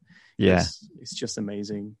forever. Yeah, it's just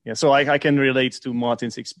amazing. Yeah, so I can relate to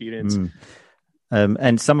Martin's experience.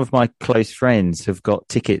 And some of my close friends have got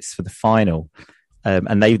tickets for the final.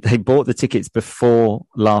 And they bought the tickets before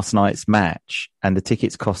last night's match, and the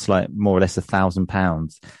tickets cost like more or less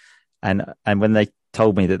 £1,000. And when they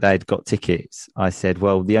told me that they'd got tickets, I said,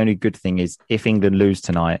 well, the only good thing is if England lose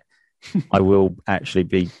tonight, I will actually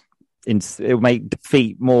be it'll make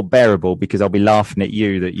defeat more bearable, because I'll be laughing at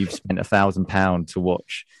you that you've spent £1,000 to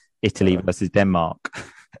watch Italy versus Denmark.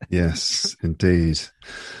 Yes, indeed.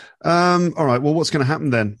 All right. Well, what's going to happen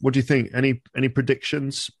then? What do you think? Any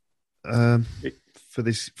predictions for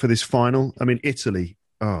this final? I mean, Italy.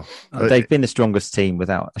 They've been the strongest team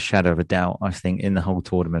without a shadow of a doubt, I think, in the whole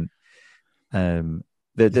tournament. The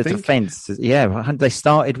defense, yeah, they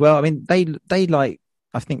started well. I mean, they like,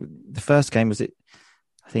 I think the first game was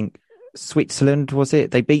Switzerland, was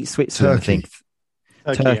it? They beat Switzerland, Turkey.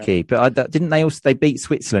 I think. Turkey. Yeah. But didn't they beat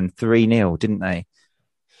Switzerland 3-0, didn't they?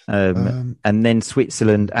 And then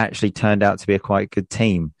Switzerland actually turned out to be a quite good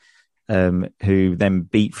team, who then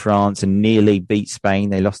beat France and nearly beat Spain.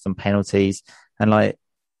 They lost on penalties, and like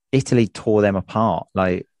Italy tore them apart.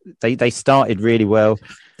 Like they started really well.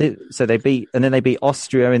 So they beat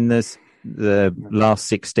Austria in the last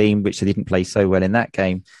 16, which they didn't play so well in that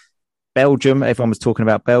game. Belgium, everyone was talking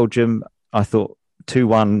about Belgium. I thought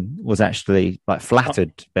 2-1 was actually like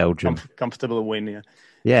flattered Belgium. Comfortable win, yeah.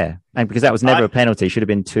 Yeah, and because that was never a penalty, should have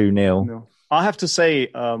been 2-0. No. I have to say,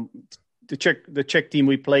 the Czech team,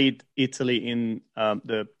 we played Italy in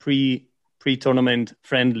the pre-tournament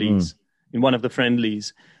friendlies, in one of the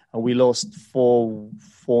friendlies, and we lost 4-0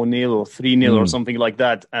 or 3-0 or something like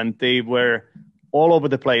that, and they were all over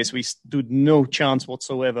the place. We stood no chance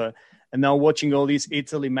whatsoever. And now watching all these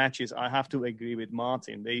Italy matches, I have to agree with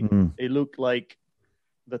Martin. They look like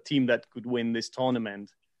the team that could win this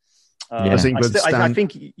tournament. Yeah. I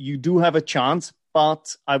think you do have a chance,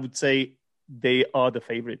 but I would say they are the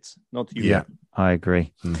favorites, not you. Yeah, I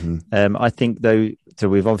agree. I think though, so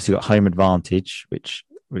we've obviously got home advantage, which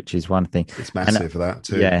is one thing. It's massive for that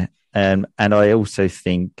too. Yeah, and I also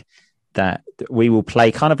think that we will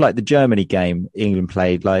play kind of like the Germany game England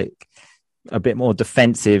played, like a bit more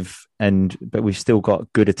defensive, but we've still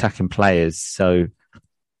got good attacking players. So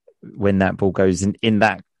when that ball goes in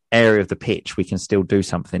that area of the pitch, we can still do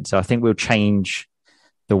something. So I think we'll change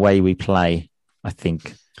the way we play, I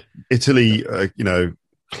think. Italy,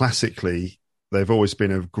 classically, they've always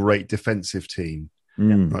been a great defensive team.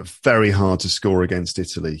 Like, very hard to score against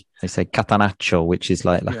Italy. They say catenaccio, which is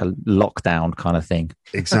like a lockdown kind of thing.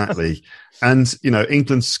 Exactly. And,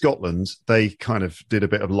 England, Scotland, they kind of did a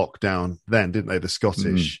bit of lockdown then, didn't they? The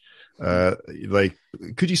Scottish.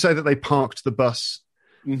 Could you say that they parked the bus?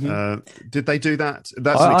 Did they do that?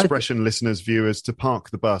 That's an expression, listeners, viewers. To park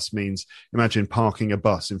the bus means, imagine parking a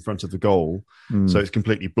bus in front of the goal, so it's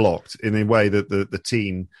completely blocked, in a way that the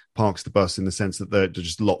team parks the bus in the sense that there are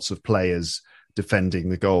just lots of players defending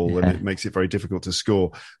the goal, and it makes it very difficult to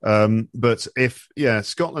score. But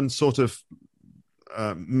Scotland sort of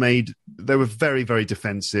they were very, very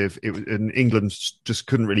defensive. And England just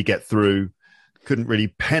couldn't really get through, couldn't really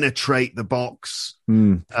penetrate the box.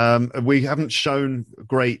 We haven't shown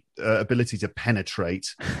great ability to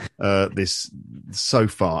penetrate this so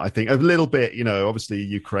far. I think a little bit, obviously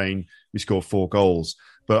Ukraine, we scored 4 goals,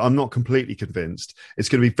 but I'm not completely convinced. It's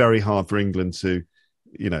going to be very hard for England to,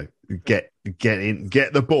 get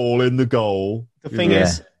the ball in the goal. The thing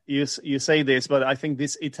is, you say this, but I think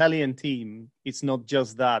this Italian team, it's not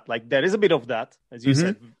just that. Like, there is a bit of that, as you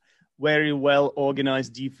said, very well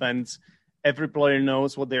organized defense. Every player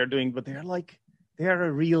knows what they're doing, but they're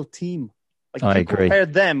a real team. Like, I agree.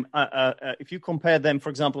 If you compare them, for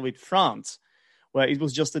example, with France, where it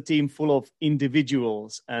was just a team full of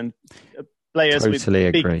individuals and players with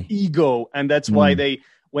big ego, and that's why they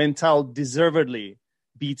went out deservedly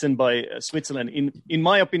beaten by Switzerland in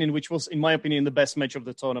my opinion, which was, in my opinion, the best match of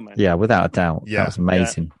the tournament. Yeah, without a doubt. Yeah. That was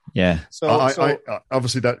amazing. Yeah. So I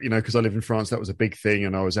obviously that, because I live in France, that was a big thing,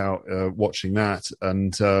 and I was out watching that.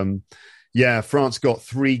 And France got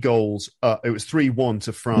 3 goals. It was 3-1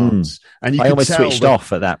 to France. And I almost switched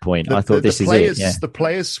off at that point. I thought this is it. Yeah. The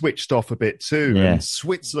players switched off a bit too. Yeah. And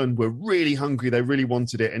Switzerland were really hungry. They really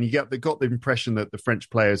wanted it. And they got the impression that the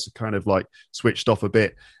French players kind of like switched off a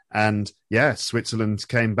bit. And Switzerland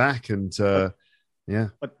came back and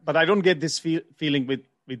But I don't get this feeling with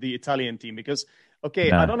the Italian team because,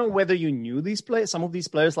 I don't know whether you knew these players, some of these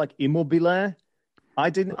players like Immobile. I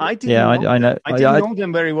didn't know. I didn't know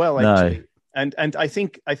them very well, actually. No. And I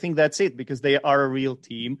think that's it, because they are a real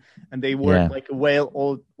team and they work like a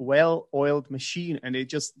well-oiled machine, and they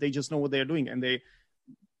just know what they're doing, and they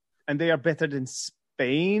are better than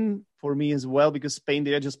Spain for me as well, because Spain,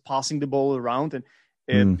 they are just passing the ball around,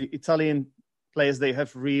 and the Italian players, they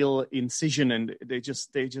have real incision, and they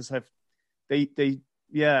have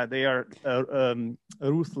they are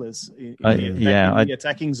ruthless in the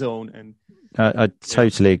attacking zone. And I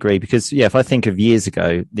totally agree, because if I think of years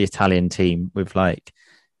ago, the Italian team with like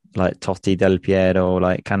Totti, Del Piero,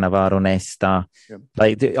 like Cannavaro, Nesta,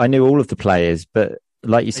 I knew all of the players, but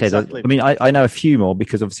like you said, I know a few more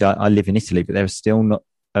because obviously I live in Italy, but there are still not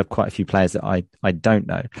quite a few players that I don't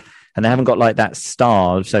know. And they haven't got like that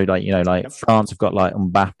star. So France have got like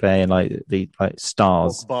Mbappe and like the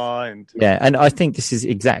stars. And I think this is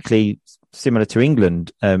exactly similar to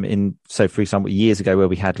England. For example, years ago where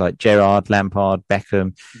we had like Gerrard, Lampard,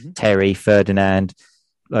 Beckham, Terry, Ferdinand,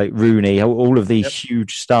 like Rooney, all of these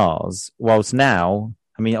huge stars. Whilst now,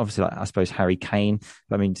 obviously, I suppose Harry Kane.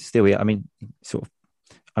 Still, sort of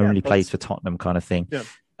only plays for Tottenham kind of thing.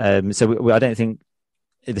 Yeah. So I don't think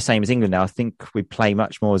the same as England now. I think we play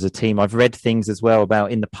much more as a team. I've read things as well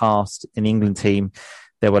about in the past in the England team,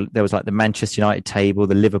 there was like the Manchester United table,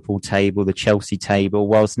 the Liverpool table, the Chelsea table,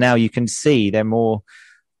 whilst now you can see they're more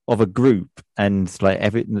of a group, and like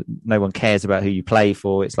no one cares about who you play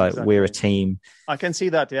for. It's like we're a team. I can see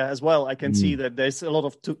that as well. I can see that there's a lot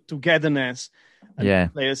of togetherness,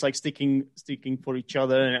 and players like sticking for each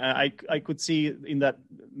other. And I could see in that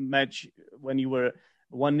match when you were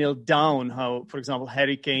 1-0 down, how, for example,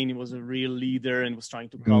 Harry Kane was a real leader and was trying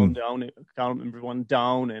to calm everyone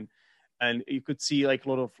down, and you could see like a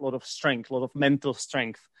lot of strength, a lot of mental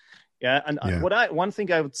strength. Yeah, and one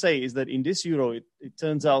thing I would say is that in this Euro, it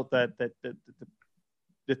turns out that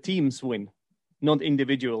the teams win, not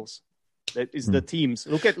individuals. That is the teams.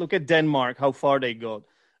 Look at Denmark, how far they got.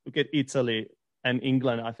 Look at Italy and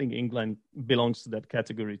England. I think England belongs to that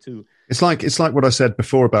category too. It's like what I said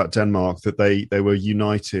before about Denmark, that they were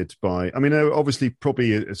united by. They're obviously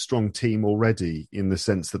probably a strong team already in the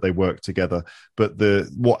sense that they work together. But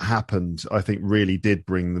what happened, I think, really did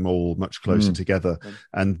bring them all much closer together.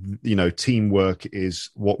 And teamwork is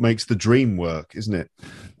what makes the dream work, isn't it?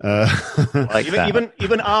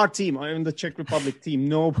 Even our team, the Czech Republic team,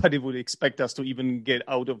 nobody would expect us to even get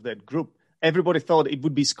out of that group. Everybody thought it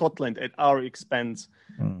would be Scotland at our expense,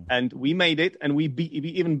 and we made it, and we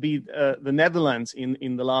even beat the Netherlands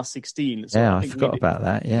in the last 16. So I forgot about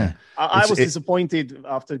that. Yeah, I was disappointed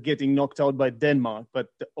after getting knocked out by Denmark, but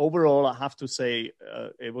overall, I have to say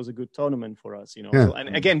it was a good tournament for us. Yeah. So,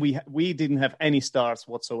 and again, we didn't have any stars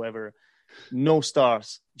whatsoever, no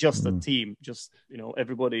stars, just a team, just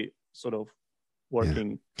everybody sort of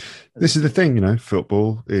working. Yeah. This is the thing,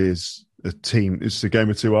 football is a team. It's a game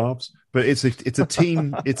of two halves, but it's a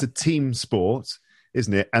team. It's a team sport,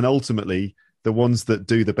 isn't it? And ultimately, the ones that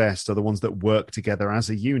do the best are the ones that work together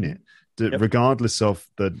as a unit, regardless of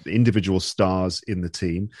the individual stars in the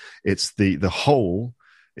team. It's the whole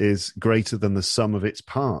is greater than the sum of its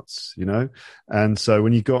parts, you know? And so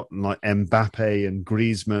when you got like Mbappe and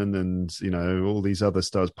Griezmann and, you know, all these other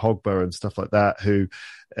stars, Pogba and stuff like that, who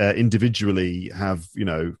individually have, you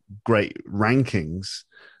know, great rankings,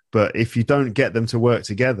 but if you don't get them to work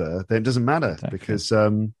together, then it doesn't matter because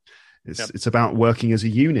it's about working as a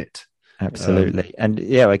unit. Absolutely. And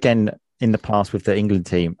yeah, again, in the past with the England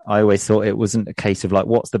team, I always thought it wasn't a case of like,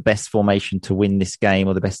 what's the best formation to win this game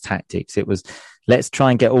or the best tactics? It was, let's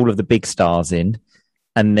try and get all of the big stars in,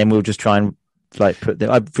 and then we'll just try and like put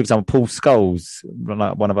for example, Paul Scholes,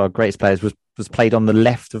 like one of our greatest players, was played on the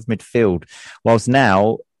left of midfield. Whilst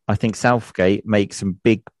now, I think Southgate makes some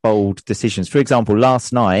big, bold decisions. For example,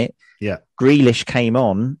 last night, Grealish came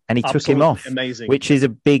on and he took him off, which is a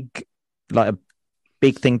big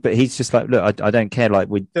thing, but he's just like, look, I don't care. Like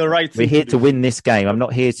we're here to win this game. I'm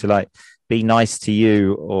not here to like be nice to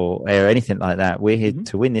you or anything like that. We're here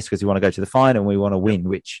to win this because we want to go to the final and we want to win,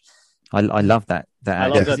 which I love that. I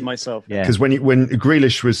love that myself. Yeah. Because when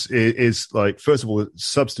Grealish is like, first of all, a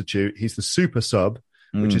substitute, he's the super sub,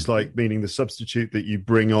 which is like meaning the substitute that you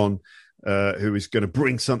bring on, who is going to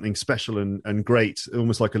bring something special and great,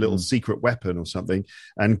 almost like a little secret weapon or something.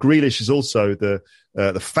 And Grealish is also the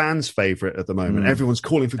fans' favourite at the moment. Everyone's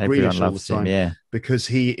calling for Grealish all the time because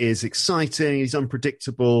he is exciting, he's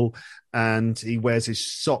unpredictable, and he wears his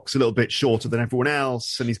socks a little bit shorter than everyone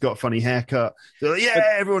else, and he's got a funny haircut. So,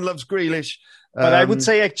 everyone loves Grealish. But I would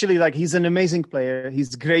say actually, like, he's an amazing player.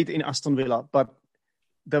 He's great in Aston Villa, but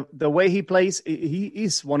the way he plays, he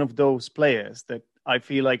is one of those players that I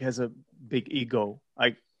feel like has a big ego.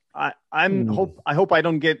 I hope I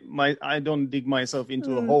don't dig myself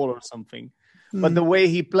into a hole or something. But the way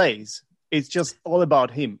he plays, it's just all about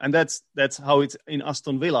him, and that's how it's in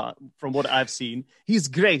Aston Villa. From what I've seen, he's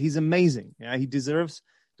great. He's amazing. Yeah, he deserves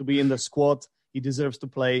to be in the squad. He deserves to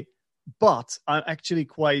play. But I'm actually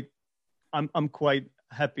quite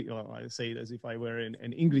happy. Well, I say it as if I were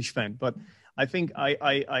an English fan, but I think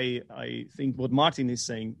I think what Martin is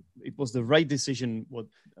saying, it was the right decision.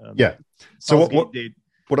 So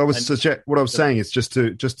what I was saying is just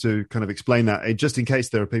to kind of explain that, just in case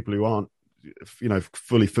there are people who aren't, you know,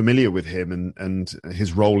 fully familiar with him and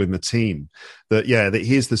his role in the team, that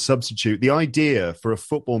he is the substitute. The idea for a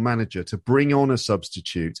football manager to bring on a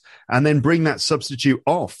substitute and then bring that substitute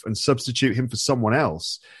off and substitute him for someone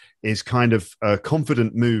else is kind of a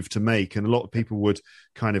confident move to make. And a lot of people would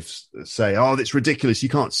kind of say, oh, that's ridiculous. You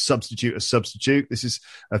can't substitute a substitute. This is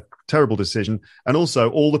a terrible decision. And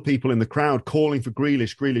also all the people in the crowd calling for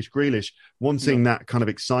Grealish, wanting that kind of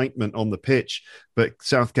excitement on the pitch. But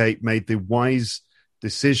Southgate made the wise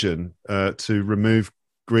decision to remove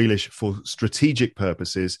Grealish for strategic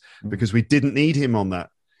purposes because we didn't need him on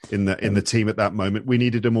that. In the team at that moment, we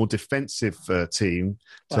needed a more defensive team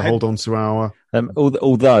to hold on to our.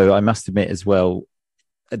 Although I must admit as well,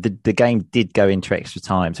 the game did go into extra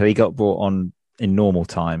time, so he got brought on in normal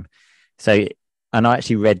time. So, and I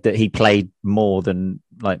actually read that he played more than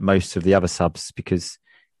like most of the other subs because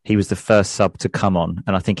he was the first sub to come on,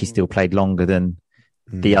 and I think he still played longer than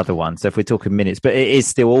the other one. So if we're talking minutes, but it is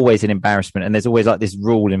still always an embarrassment, and there's always like this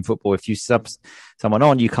rule in football: if you sub someone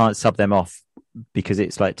on, you can't sub them off, because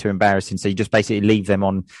it's like too embarrassing. So you just basically leave them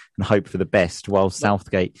on and hope for the best. While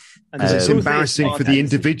Southgate, it's embarrassing for the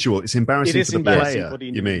individual. It's embarrassing for the player.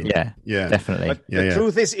 You mean? Yeah, definitely. But the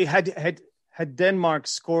truth is, had Denmark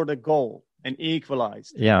scored a goal and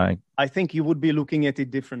equalized, I think you would be looking at it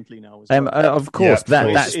differently now. Of course,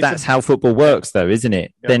 that's how football works, though, isn't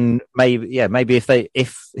it? Yeah. Then maybe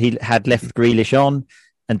if he had left Grealish on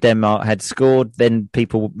and Denmark had scored, then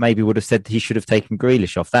people maybe would have said he should have taken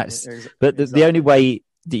Grealish off. But the only way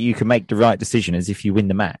that you can make the right decision is if you win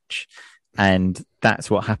the match, and that's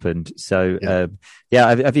what happened. So,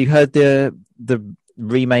 have you heard the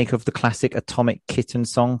remake of the classic Atomic Kitten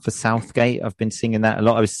song for Southgate? I've been singing that a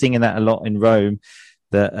lot. I was singing that a lot in Rome.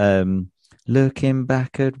 That looking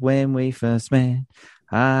back at when we first met,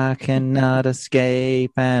 I cannot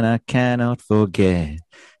escape and I cannot forget.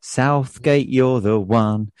 Southgate, you're the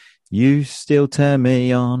one. You still turn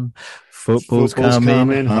me on. Football's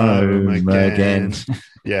coming home again.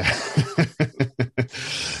 Yeah.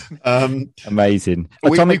 Amazing.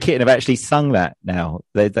 Atomic Kitten have actually sung that now.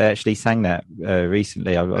 They actually sang that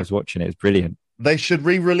recently. I was watching it. It was brilliant. They should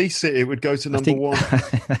re-release it. It would go to number one.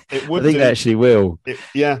 It would. I think they actually will.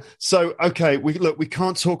 So, okay. We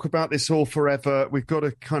can't talk about this all forever. We've got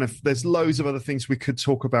to there's loads of other things we could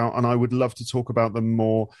talk about, and I would love to talk about them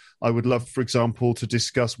more. I would love, for example, to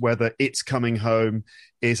discuss whether It's Coming Home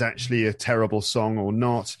is actually a terrible song or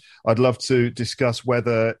not. I'd love to discuss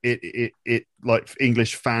whether it like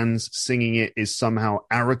English fans singing it is somehow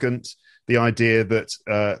arrogant. the idea that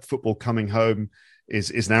football coming home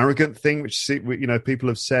is an arrogant thing, which people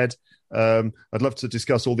have said. I'd love to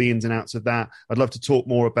discuss all the ins and outs of that. I'd love to talk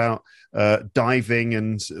more about diving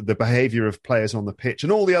and the behavior of players on the pitch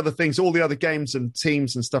and all the other things, all the other games and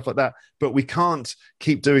teams and stuff like that. But we can't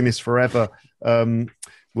keep doing this forever.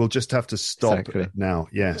 We'll just have to stop now.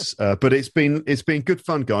 Yes. But it's been good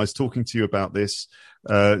fun, guys, talking to you about this.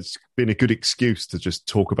 It's been a good excuse to just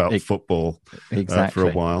talk about football for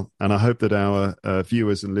a while. And I hope that our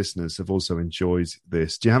viewers and listeners have also enjoyed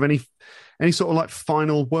this. Do you have any sort of like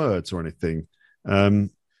final words or anything? What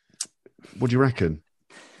do you reckon?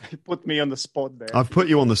 You put me on the spot there. I've put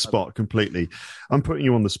you on the spot completely. I'm putting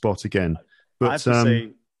you on the spot again. But I have to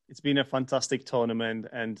say, it's been a fantastic tournament,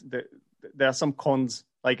 and there are some cons.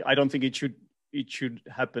 Like, I don't think it should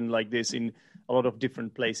happen like this in a lot of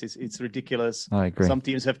different places. It's ridiculous. I agree. Some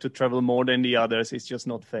teams have to travel more than the others. It's just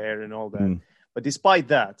not fair and all that. But despite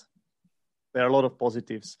that, there are a lot of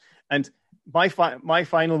positives. And my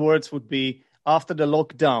final words would be, after the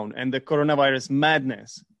lockdown and the coronavirus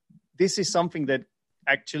madness, this is something that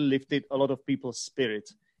actually lifted a lot of people's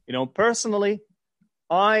spirit. You know, personally,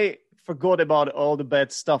 I forgot about all the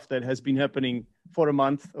bad stuff that has been happening for a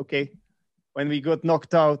month. Okay. When we got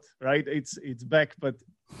knocked out, right? It's back, but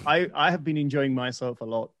I have been enjoying myself a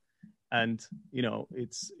lot, and you know,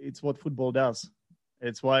 it's what football does.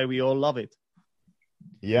 It's why we all love it.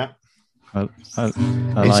 Yeah. I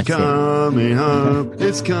it's coming home.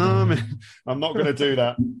 It's coming. I'm not going to do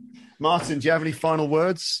that. Martin, do you have any final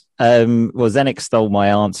words? Well, Zdeněk stole my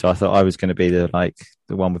answer. I thought I was going to be the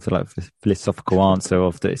one with the philosophical answer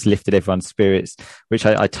of that it's lifted everyone's spirits, which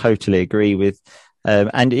I totally agree with.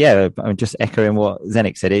 And yeah, I'm just echoing what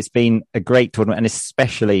Zdeněk said. It's been a great tournament, and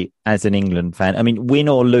especially as an England fan. I mean, win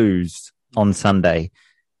or lose on Sunday,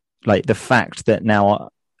 like the fact that now,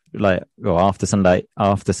 after Sunday,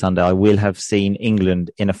 I will have seen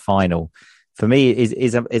England in a final. For me,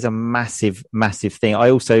 is a massive, massive thing.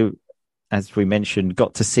 I also, as we mentioned,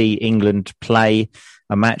 got to see England play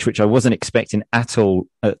a match which I wasn't expecting at all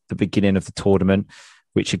at the beginning of the tournament,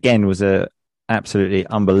 which again was a absolutely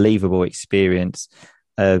unbelievable experience.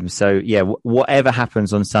 So yeah, whatever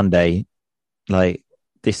happens on Sunday, like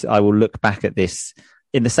this, I will look back at this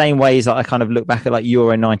in the same ways that I kind of look back at like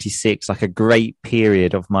Euro 96, like a great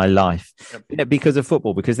period of my life. Yep. Because of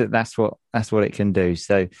football, because that's what it can do.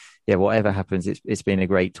 So yeah, whatever happens, it's been a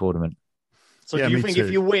great tournament. So do you think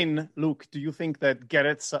if you win, Luke, do you think that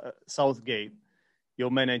Gareth Southgate,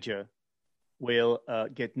 your manager, will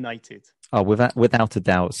get knighted? Oh, without a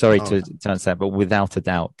doubt. Sorry to answer that, but without a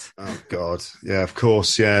doubt. Oh God, yeah, of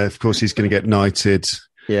course, he's going to get knighted.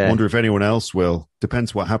 Yeah. I wonder if anyone else will.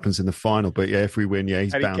 Depends what happens in the final, but yeah, if we win, yeah,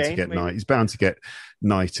 he's bound to get knighted. He's bound to get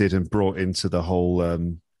knighted and brought into the whole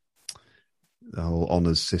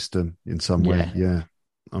honours system in some way. Yeah,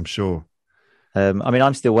 I'm sure. I mean,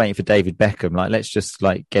 I'm still waiting for David Beckham. Like, let's just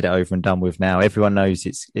get it over and done with now. Everyone knows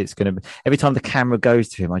it's going to be. Every time the camera goes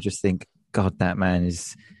to him, I just think, God, that man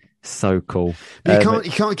is so cool. You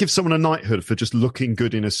can't give someone a knighthood for just looking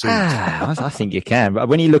good in a suit. I think you can. But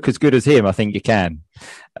when you look as good as him, I think you can.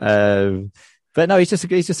 But no, he's just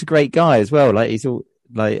a great guy as well. Like, he's all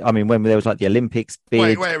like, I mean, when there was like the Olympics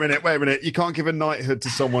bid. Wait a minute. You can't give a knighthood to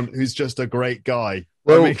someone who's just a great guy.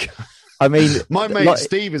 Well, I mean, my mate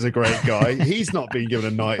Steve is a great guy. He's not being given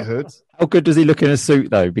a knighthood. How good does he look in a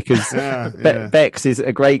suit, though? Because Bex is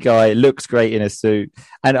a great guy, looks great in a suit.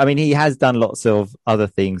 And I mean, he has done lots of other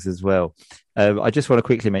things as well. I just want to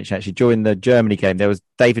quickly mention, actually, during the Germany game, there was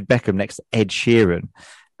David Beckham next to Ed Sheeran.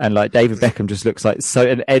 And like David Beckham just looks like so.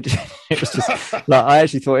 And Ed, it was just like, I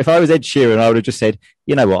actually thought if I was Ed Sheeran, I would have just said,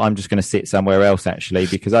 you know what, I'm just going to sit somewhere else, actually,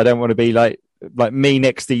 because I don't want to be like me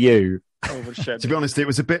next to you. To be honest, it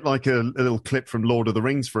was a bit like a little clip from Lord of the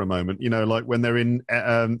Rings for a moment. You know, like when they're in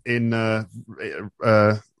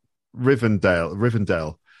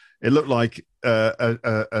Rivendell. It looked like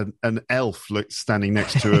an elf standing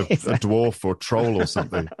next to a dwarf or troll or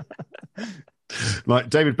something.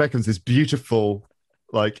 Like David Beckham's this beautiful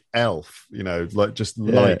elf, you know, like just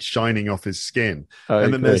light shining off his skin.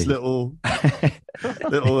 And then there's little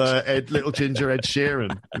ginger Ed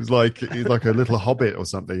Sheeran. He's like a little hobbit or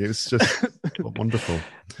something. It's just wonderful.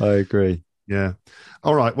 I agree. Yeah.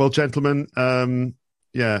 All right. Well, gentlemen,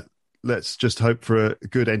 let's just hope for a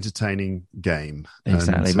good, entertaining game.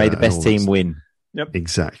 Exactly. May the best team win. Yep.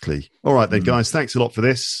 Exactly. All right then, guys. Thanks a lot for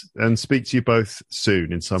this, and speak to you both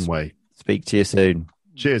soon in some way. Speak to you soon.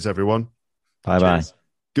 Cheers, everyone. Bye-bye.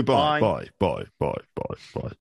 Goodbye. Bye. Bye.